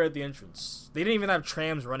right there at the entrance. They didn't even have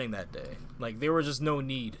trams running that day. Like, there was just no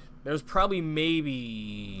need. There's probably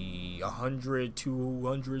maybe 100,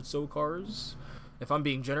 200 so cars, if I'm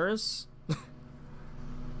being generous.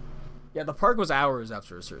 Yeah, the park was hours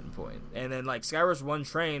after a certain point. And then, like, Skyrush one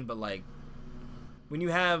train, but, like, when you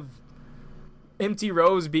have empty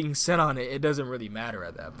rows being sent on it, it doesn't really matter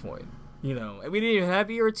at that point. And we didn't even have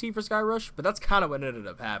ERT for Skyrush, but that's kind of what ended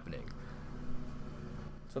up happening.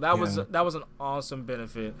 So that was an awesome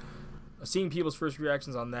benefit. Seeing people's first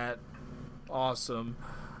reactions on that, awesome.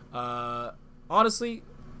 Honestly,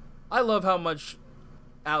 I love how much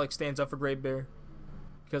Alex stands up for Great Bear,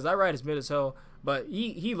 because that ride is mid as hell, but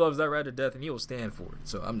he loves that ride to death and he will stand for it.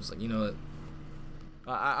 So I'm just like, you know what?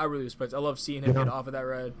 I really respect it. I love seeing him get off of that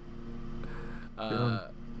ride.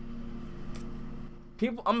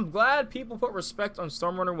 I'm glad people put respect on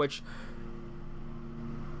Stormrunner, which,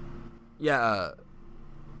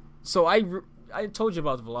 so I told you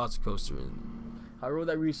about the Velocicoaster, and I rode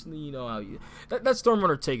that recently. How that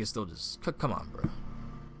Stormrunner take is still just, come on, bro.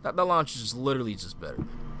 That launch is just literally just better.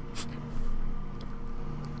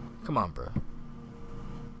 Come on, bro.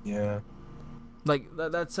 Yeah. Like,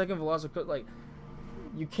 that second Velocicoaster, like,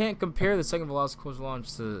 you can't compare the second Velocicoaster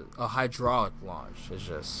launch to a hydraulic launch. It's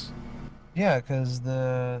just... Yeah, because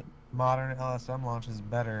the modern LSM launch is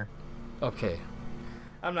better. Okay.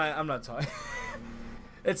 I'm not talking...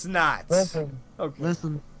 It's not. Listen, Okay.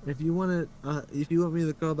 Listen, if you want me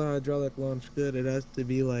to call the hydraulic launch good, it has to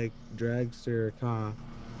be like Dragster or Ka.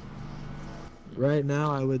 Right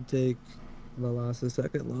now, I would take Velocity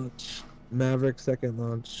second launch, Maverick second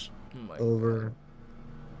launch over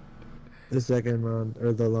the second round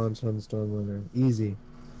or the launch on Stormrunner. Easy.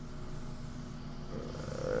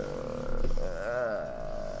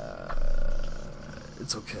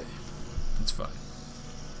 It's okay. It's fine.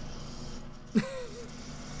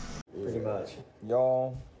 Pretty much.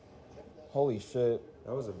 Y'all, holy shit.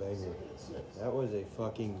 That was a banger. That was a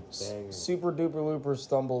fucking banger. Super duper looper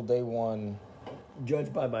stumble day one.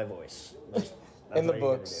 Judged by my voice. That's In the what you're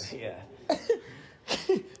gonna books. do. Yeah.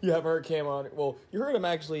 You haven't heard Cam on. Well, you heard him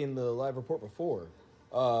actually in the live report before.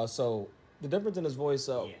 So the difference in his voice.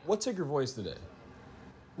 What took your voice today?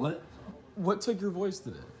 What? What took your voice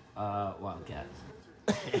today? Wildcat.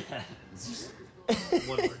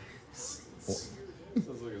 One word.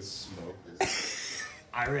 Sounds like a smoke.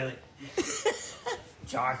 I really...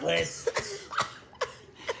 Chocolates?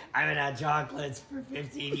 I haven't had chocolates for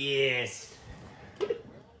 15 years.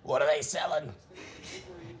 What are they selling?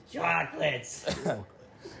 Chocolates.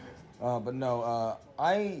 But no,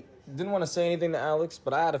 I didn't want to say anything to Alex,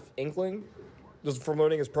 but I had an inkling, just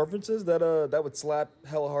promoting his preferences, that would slap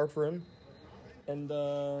hella hard for him. And,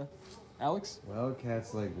 Alex?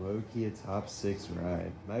 Wildcat's like low-key a top 6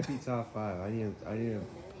 ride. Might be top 5. I need to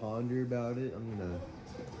ponder about it. I'm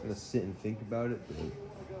gonna sit and think about it, but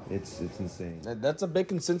it's insane. That's a big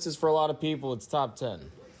consensus for a lot of people. It's top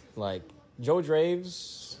 10. Like, Joe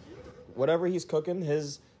Draves, whatever he's cooking,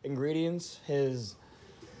 his ingredients, his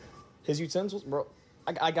utensils, bro,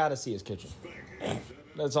 I gotta see his kitchen.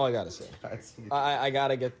 That's all I gotta say. I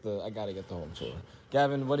gotta get the home tour.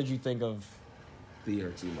 Gavin, what did you think of the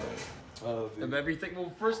ERT mode? Of everything.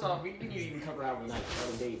 Well, first off, we didn't even cover out when that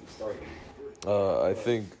date started. I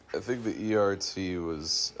think the ERT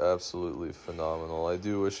was absolutely phenomenal. I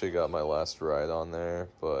do wish I got my last ride on there,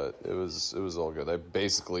 but it was all good. I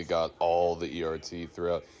basically got all the ERT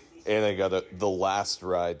throughout, and I got the last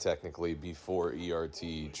ride technically before ERT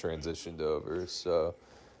transitioned over. So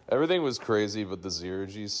everything was crazy, but the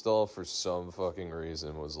 0G stall for some fucking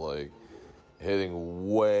reason was like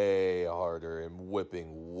hitting way harder and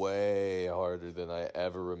whipping way harder than I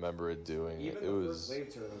ever remember it doing. Even it was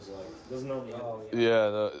wave turn was like, doesn't normally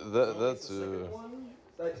that's one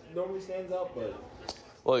that normally stands out, but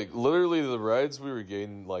like literally the rides we were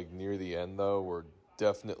getting like near the end though were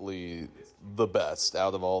definitely the best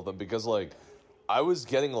out of all of them, because like I was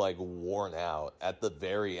getting like worn out at the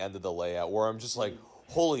very end of the layout where I'm just like,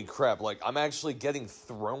 holy crap, like I'm actually getting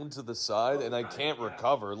thrown to the side and I can't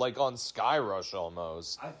recover, like on Skyrush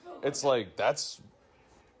almost. It's like that's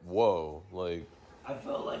whoa, like. I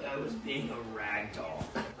felt like I was being a rag doll,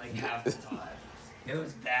 like half the time. It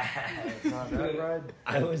was bad. That ride,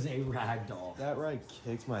 I was a rag doll. that ride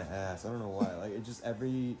kicked my ass. I don't know why. Like it just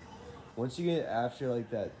once you get after like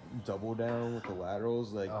that double down with the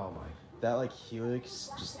laterals, like Oh my. that like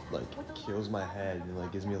helix just like kills my head and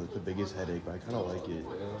like gives me like the biggest headache. But I kind of like it.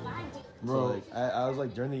 So like I was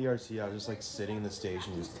like during the ERT, I was just like sitting in the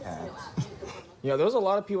station just tapped. Yeah, there was a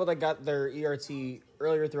lot of people that got their ERT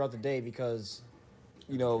earlier throughout the day because,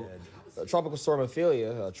 you know, Tropical Storm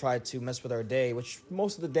Ophelia tried to mess with our day, which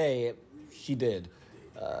most of the day she did.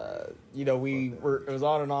 You know, it was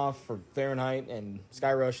on and off for Fahrenheit, and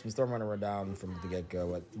Sky Rush and Stormrunner were down from the get-go.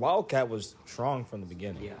 But Wildcat was strong from the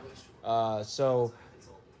beginning. Yeah. So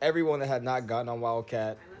everyone that had not gotten on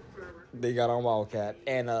Wildcat, they got on Wildcat.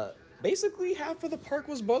 And basically half of the park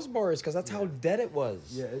was buzz bars because that's how dead it was.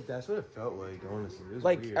 Yeah, that's what it felt like. Honestly, it was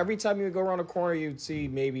Like weird. every time you would go around a corner, you'd see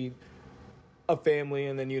maybe a family,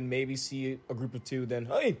 and then you'd maybe see a group of two. Then,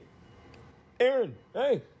 hey, Aaron,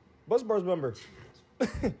 hey, Buzz Bars member.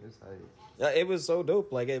 It's hype. Yeah, it was so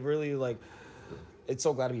dope. Like it really, like, it's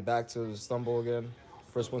so glad to be back to Stumble again.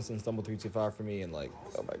 First one since Stumble 325 for me, and like,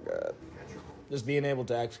 oh my god, just being able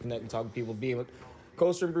to actually connect and talk to people, being with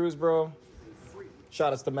Coaster and Brews, bro.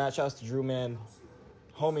 Shout outs to Matt, shout outs to Drew, man.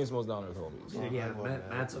 Homies most down with homies. Dude, yeah,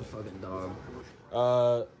 Matt's a fucking dog.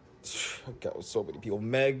 I got so many people.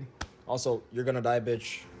 Meg, also, You're Gonna Die,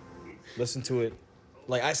 Bitch. Listen to it.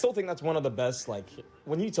 Like, I still think that's one of the best. Like,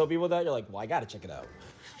 when you tell people that, you're like, well, I gotta check it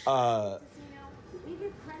out.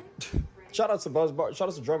 Shout out to Buzz Bar, shout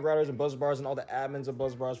out to Drunk Riders and Buzz Bars and all the admins of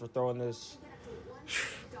Buzz Bars for throwing this.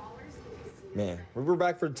 Man, we're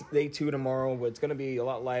back for day 2 tomorrow, but it's gonna be a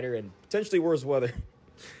lot lighter and potentially worse weather.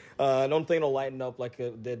 I don't think it'll lighten up like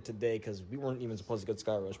it did today because we weren't even supposed to get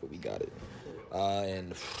Sky Rush, but we got it.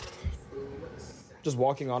 And just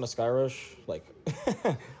walking on a Sky Rush, like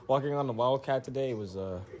walking on the Wildcat today was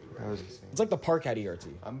That was insane. it's like the park had ERT.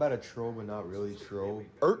 I'm about to troll, but not really troll.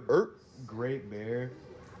 Great Bear.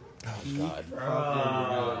 Oh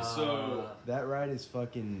God. So That ride is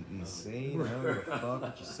fucking insane. I don't give a fuck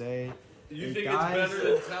what you say. you It think dies- it's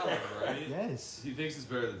better than Talon, right? Yes. He thinks it's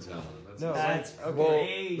better than Talon. That's No, That's like, Well,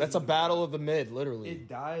 crazy. that's a battle of the mid, literally. it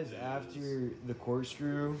dies after the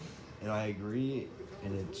corkscrew, and I agree.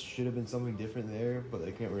 And it should have been something different there, but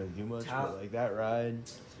they can't really do much. But like that ride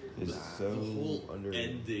is so the whole under.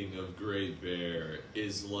 ending of Great Bear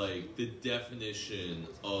is like the definition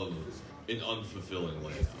of an unfulfilling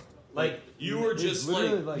layout. Like you were It's just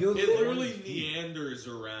literally like, like- it literally meanders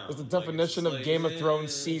around. It's the Like, definition it's of like, Game of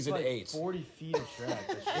Thrones eh. season like 8. 40 feet of track.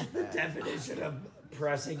 That's just bad. Definition of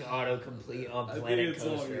pressing autocomplete on I think Planet it's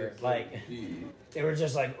only Coaster. 40 Like, feet. they were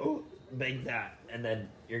just like, oh, make that, and then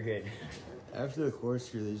you're good. After the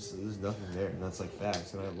corkscrew, there's nothing there, and that's like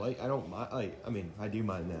facts. And I don't mind. Like, I mean, I do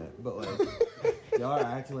mind that, but like, y'all are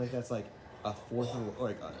acting like that's like a fourth of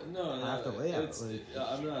like half the layout. it's- Like,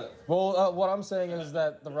 I'm not. Well, what I'm saying is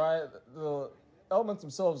that the elements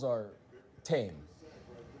themselves are tame.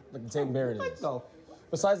 Like the tame bear it is. no,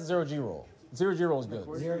 Besides the 0G roll. The 0G roll is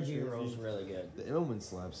good. Zero G rolls really good. the Immelman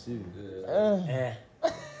slaps too. Eh.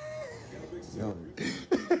 Yo,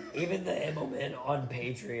 Even the Immelman on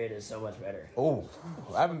Patriot is so much better. Oh,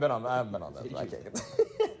 I haven't been on that. I can't get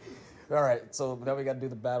that. All right, so now we got to do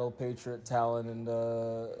the battle, Patriot, Talon, and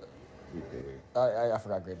I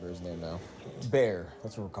forgot Great Bear's name now. Bear,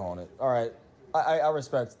 that's what we're calling it. All right, I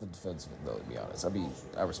respect the defense of it though. To be honest,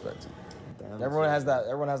 I respect it. Everyone has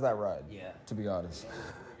that ride. Yeah. To be honest,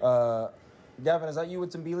 Gavin, is that you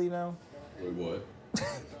with Tambili now? Wait, what?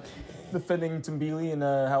 Defending Tambili and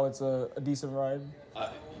how it's a decent ride.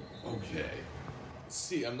 Okay.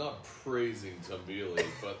 See, I'm not praising Tambili,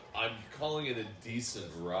 but I'm calling it a decent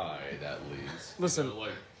ride at least. Listen. You know,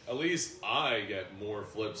 like at least I get more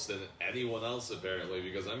flips than anyone else apparently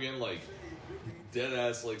because I'm getting like dead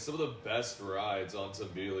ass like some of the best rides on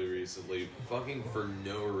Tambili recently, fucking for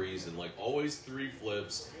no reason. Like always 3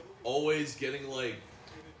 flips, always getting like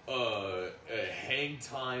a hang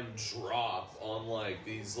time drop on like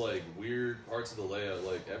these like weird parts of the layout.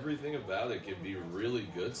 Like everything about it can be really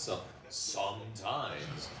good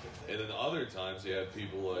sometimes, and then other times you have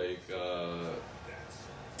people like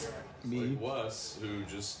Me. like Wes who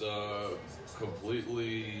just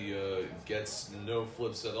completely gets no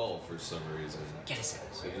flips at all for some reason. Get his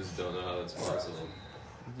ass. I just don't know how that's possible.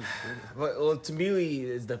 Well, Tambili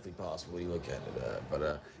is definitely possible when you look at it.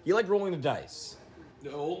 But you like rolling the dice.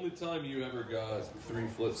 The only time you ever got 3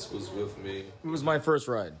 flips was with me. It was my first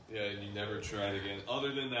ride. Yeah, and you never tried again,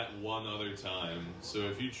 other than that one other time. So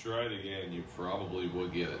if you tried again, you probably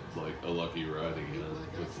would get like a lucky ride again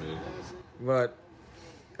with me. But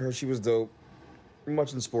Hershey was dope. I'm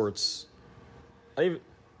watching sports. I even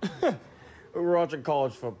we were watching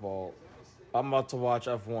college football. I'm about to watch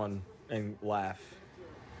F1 and laugh.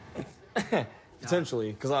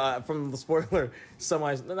 Potentially, because from the spoiler, he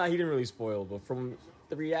didn't really spoil, but from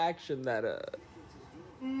the reaction that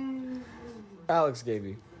Alex gave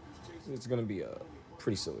me, it's gonna be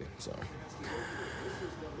pretty silly. So,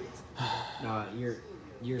 No,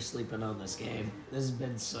 you're sleeping on this game. This has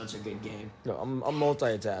been such a good game. no, I'm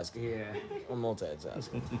multitasking. Yeah, I'm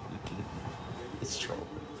multitasking. it's true.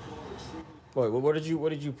 Wait, what did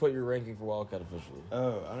you put your ranking for Wildcat officially?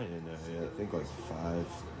 Oh, I don't even know yet. I think like 5.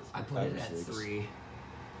 I put it at 6. 3.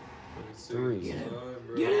 3. Get him!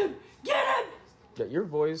 Get him! Get him! Yeah, your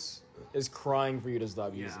voice is crying for you to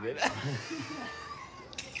stop Yeah, using it.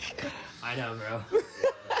 I know, bro.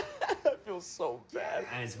 I feel so bad.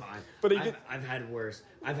 And it's fine. But I've had worse.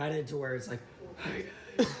 I've had it to where it's like, "Hi,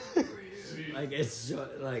 guys, how are you?" Like it's so,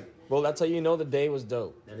 like Well, that's how you know the day was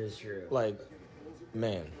dope. that is true. Like,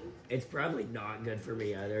 man. It's probably not good for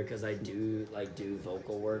me either because I do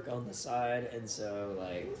vocal work on the side, and so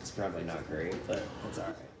like it's probably not great, but it's all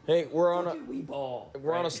right. Hey, we're on We ball.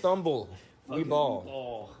 we're on a stumble. We Fucking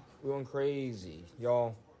ball. We went crazy,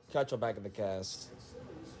 y'all. Catch up back in the cast.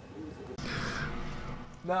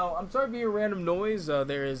 Now, I'm sorry to be a random noise.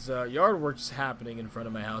 There is yard work just happening in front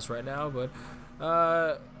of my house right now, but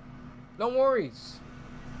no worries.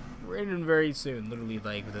 We're ending very soon, literally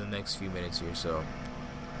like within the next few minutes here. So,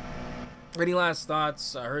 any last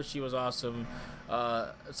thoughts? Hershey was awesome.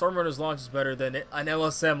 Stormrunner's launch is better than an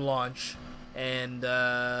LSM launch, and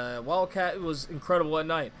Wildcat was incredible at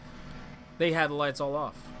night. They had the lights all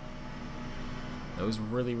off. It was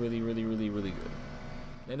really, really, really, really, really good.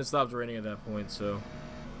 And it stopped raining at that point, so.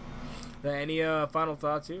 Any final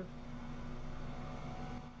thoughts here?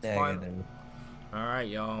 Negative. Alright,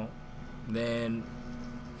 y'all. Then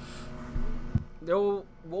there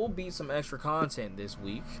will be some extra content this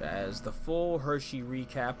week, as the full Hershey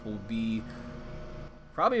recap will be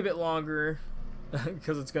probably a bit longer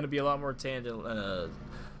because it's going to be a lot more tangent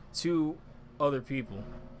to other people.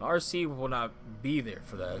 RC will not be there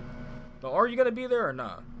for that. Now, are you going to be there or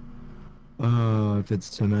not? If it's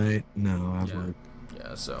tonight, no, I've Yeah. worked.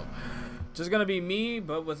 Yeah, so just gonna be me,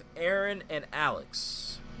 but with Aaron and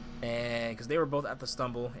Alex, and because they were both at the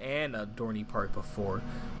Stumble and Dorney Park before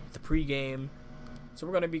the pregame, so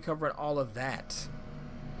we're gonna be covering all of that.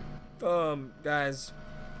 Guys,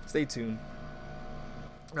 stay tuned.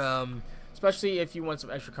 Especially if you want some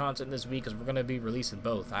extra content this week, because we're gonna be releasing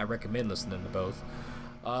both. I recommend listening to both.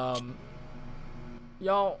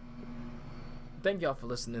 Y'all. Thank y'all for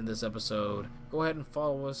listening to this episode. Go ahead and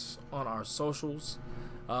follow us on our socials.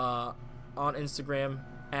 On Instagram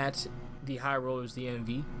at the High Rollers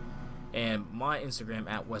DMV, and my Instagram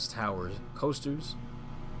at West Towers Coasters.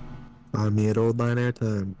 Find me at Old Line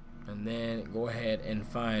Airtime. And then go ahead and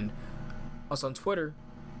find us on Twitter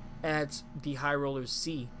at the High Rollers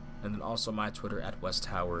C, and then also my Twitter at West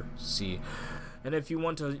Tower C. And if you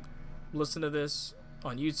want to listen to this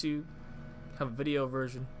on YouTube, have a video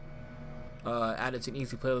version. Added to an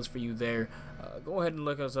easy playlist for you there. Go ahead and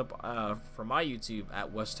look us up for my YouTube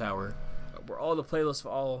at West Tower, where all the playlists for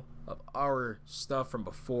all of our stuff from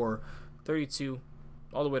before 32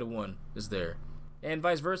 all the way to 1 is there, and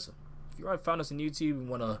vice versa. If you already found us on YouTube and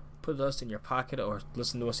want to put us in your pocket or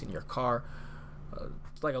listen to us in your car,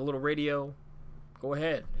 it's like a little radio, go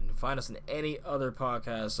ahead and find us in any other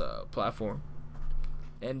podcast platform.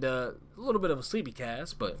 And a little bit of a sleepy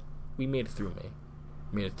cast, but we made it through, man.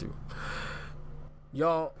 Made it through.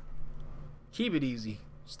 Y'all, keep it easy.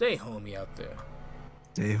 Stay homey out there.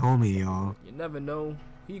 Stay homey, y'all. You never know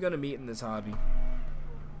who you're gonna meet in this hobby.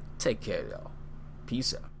 Take care, y'all.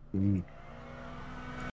 Peace out. Mm.